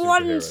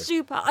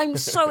superhero. I'm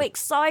so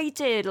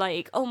excited.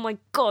 Like, oh my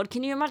God,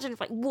 can you imagine if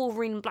like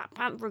Wolverine and Black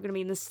Panther are going to be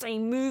in the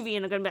same movie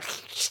and are going to be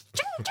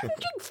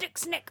like, flick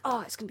snick.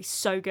 Oh, it's going to be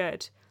so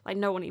good. Like,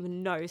 no one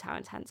even knows how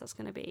intense that's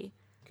going to be.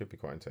 Could be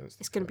quite intense.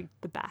 It's going to be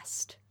the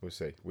best. We'll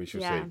see. We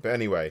shall see. But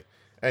anyway,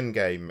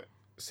 Endgame,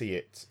 see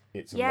it.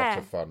 It's a lot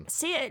of fun.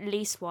 See it at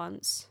least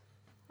once.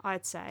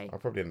 I'd say. I'll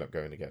probably end up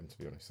going again, to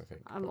be honest, I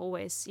think. I'm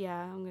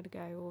going to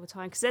go all the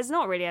time because there's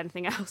not really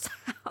anything else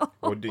out.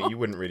 Or you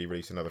wouldn't really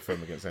release another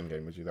film against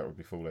Endgame, would you? That would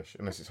be foolish.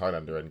 Unless it's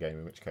Highlander Endgame,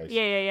 in which case.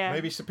 Yeah.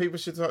 Maybe some people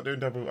should start doing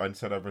double. I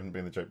said I wouldn't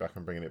bring the joke back,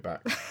 I'm bringing it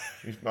back.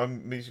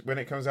 When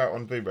it comes out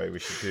on Blu-ray, we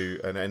should do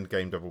an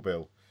Endgame double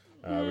bill,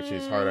 which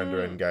is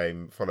Highlander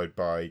Endgame followed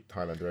by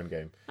Highlander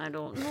Endgame. I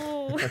don't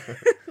know.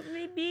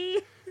 Maybe.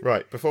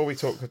 Right, before we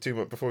talk too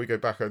much, before we go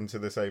back into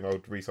the same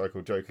old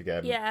recycled joke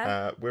again,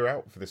 we're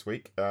out for this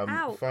week.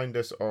 Find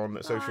us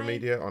on social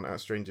media on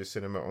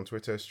 @StrangersCinema on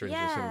Twitter,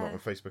 StrangersCinema on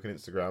Facebook and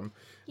Instagram,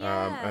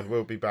 and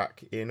we'll be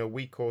back in a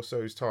week or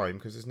so's time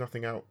because there's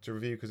nothing out to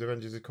review because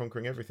Avengers is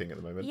conquering everything at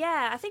the moment.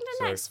 Yeah, I think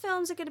the next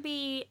films are going to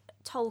be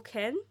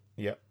Tolkien.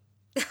 Yep.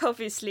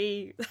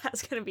 Obviously,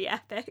 that's going to be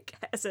epic,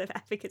 as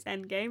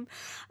Endgame.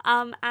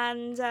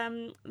 And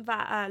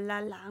La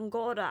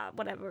Langora,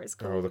 whatever it's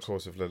called. Oh, The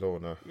Course of La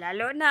Lorna. La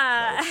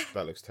Lorna.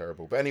 That looks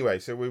terrible. But anyway,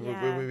 so we'll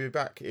be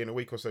back in a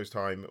week or so's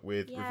time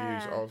with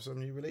reviews of some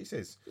new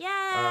releases.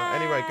 Yeah.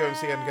 Anyway, go and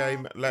see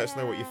Endgame. Let us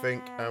know what you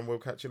think, and we'll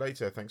catch you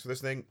later. Thanks for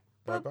listening.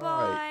 Bye-bye.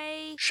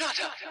 Bye-bye.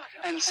 Shut up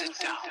and sit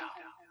down.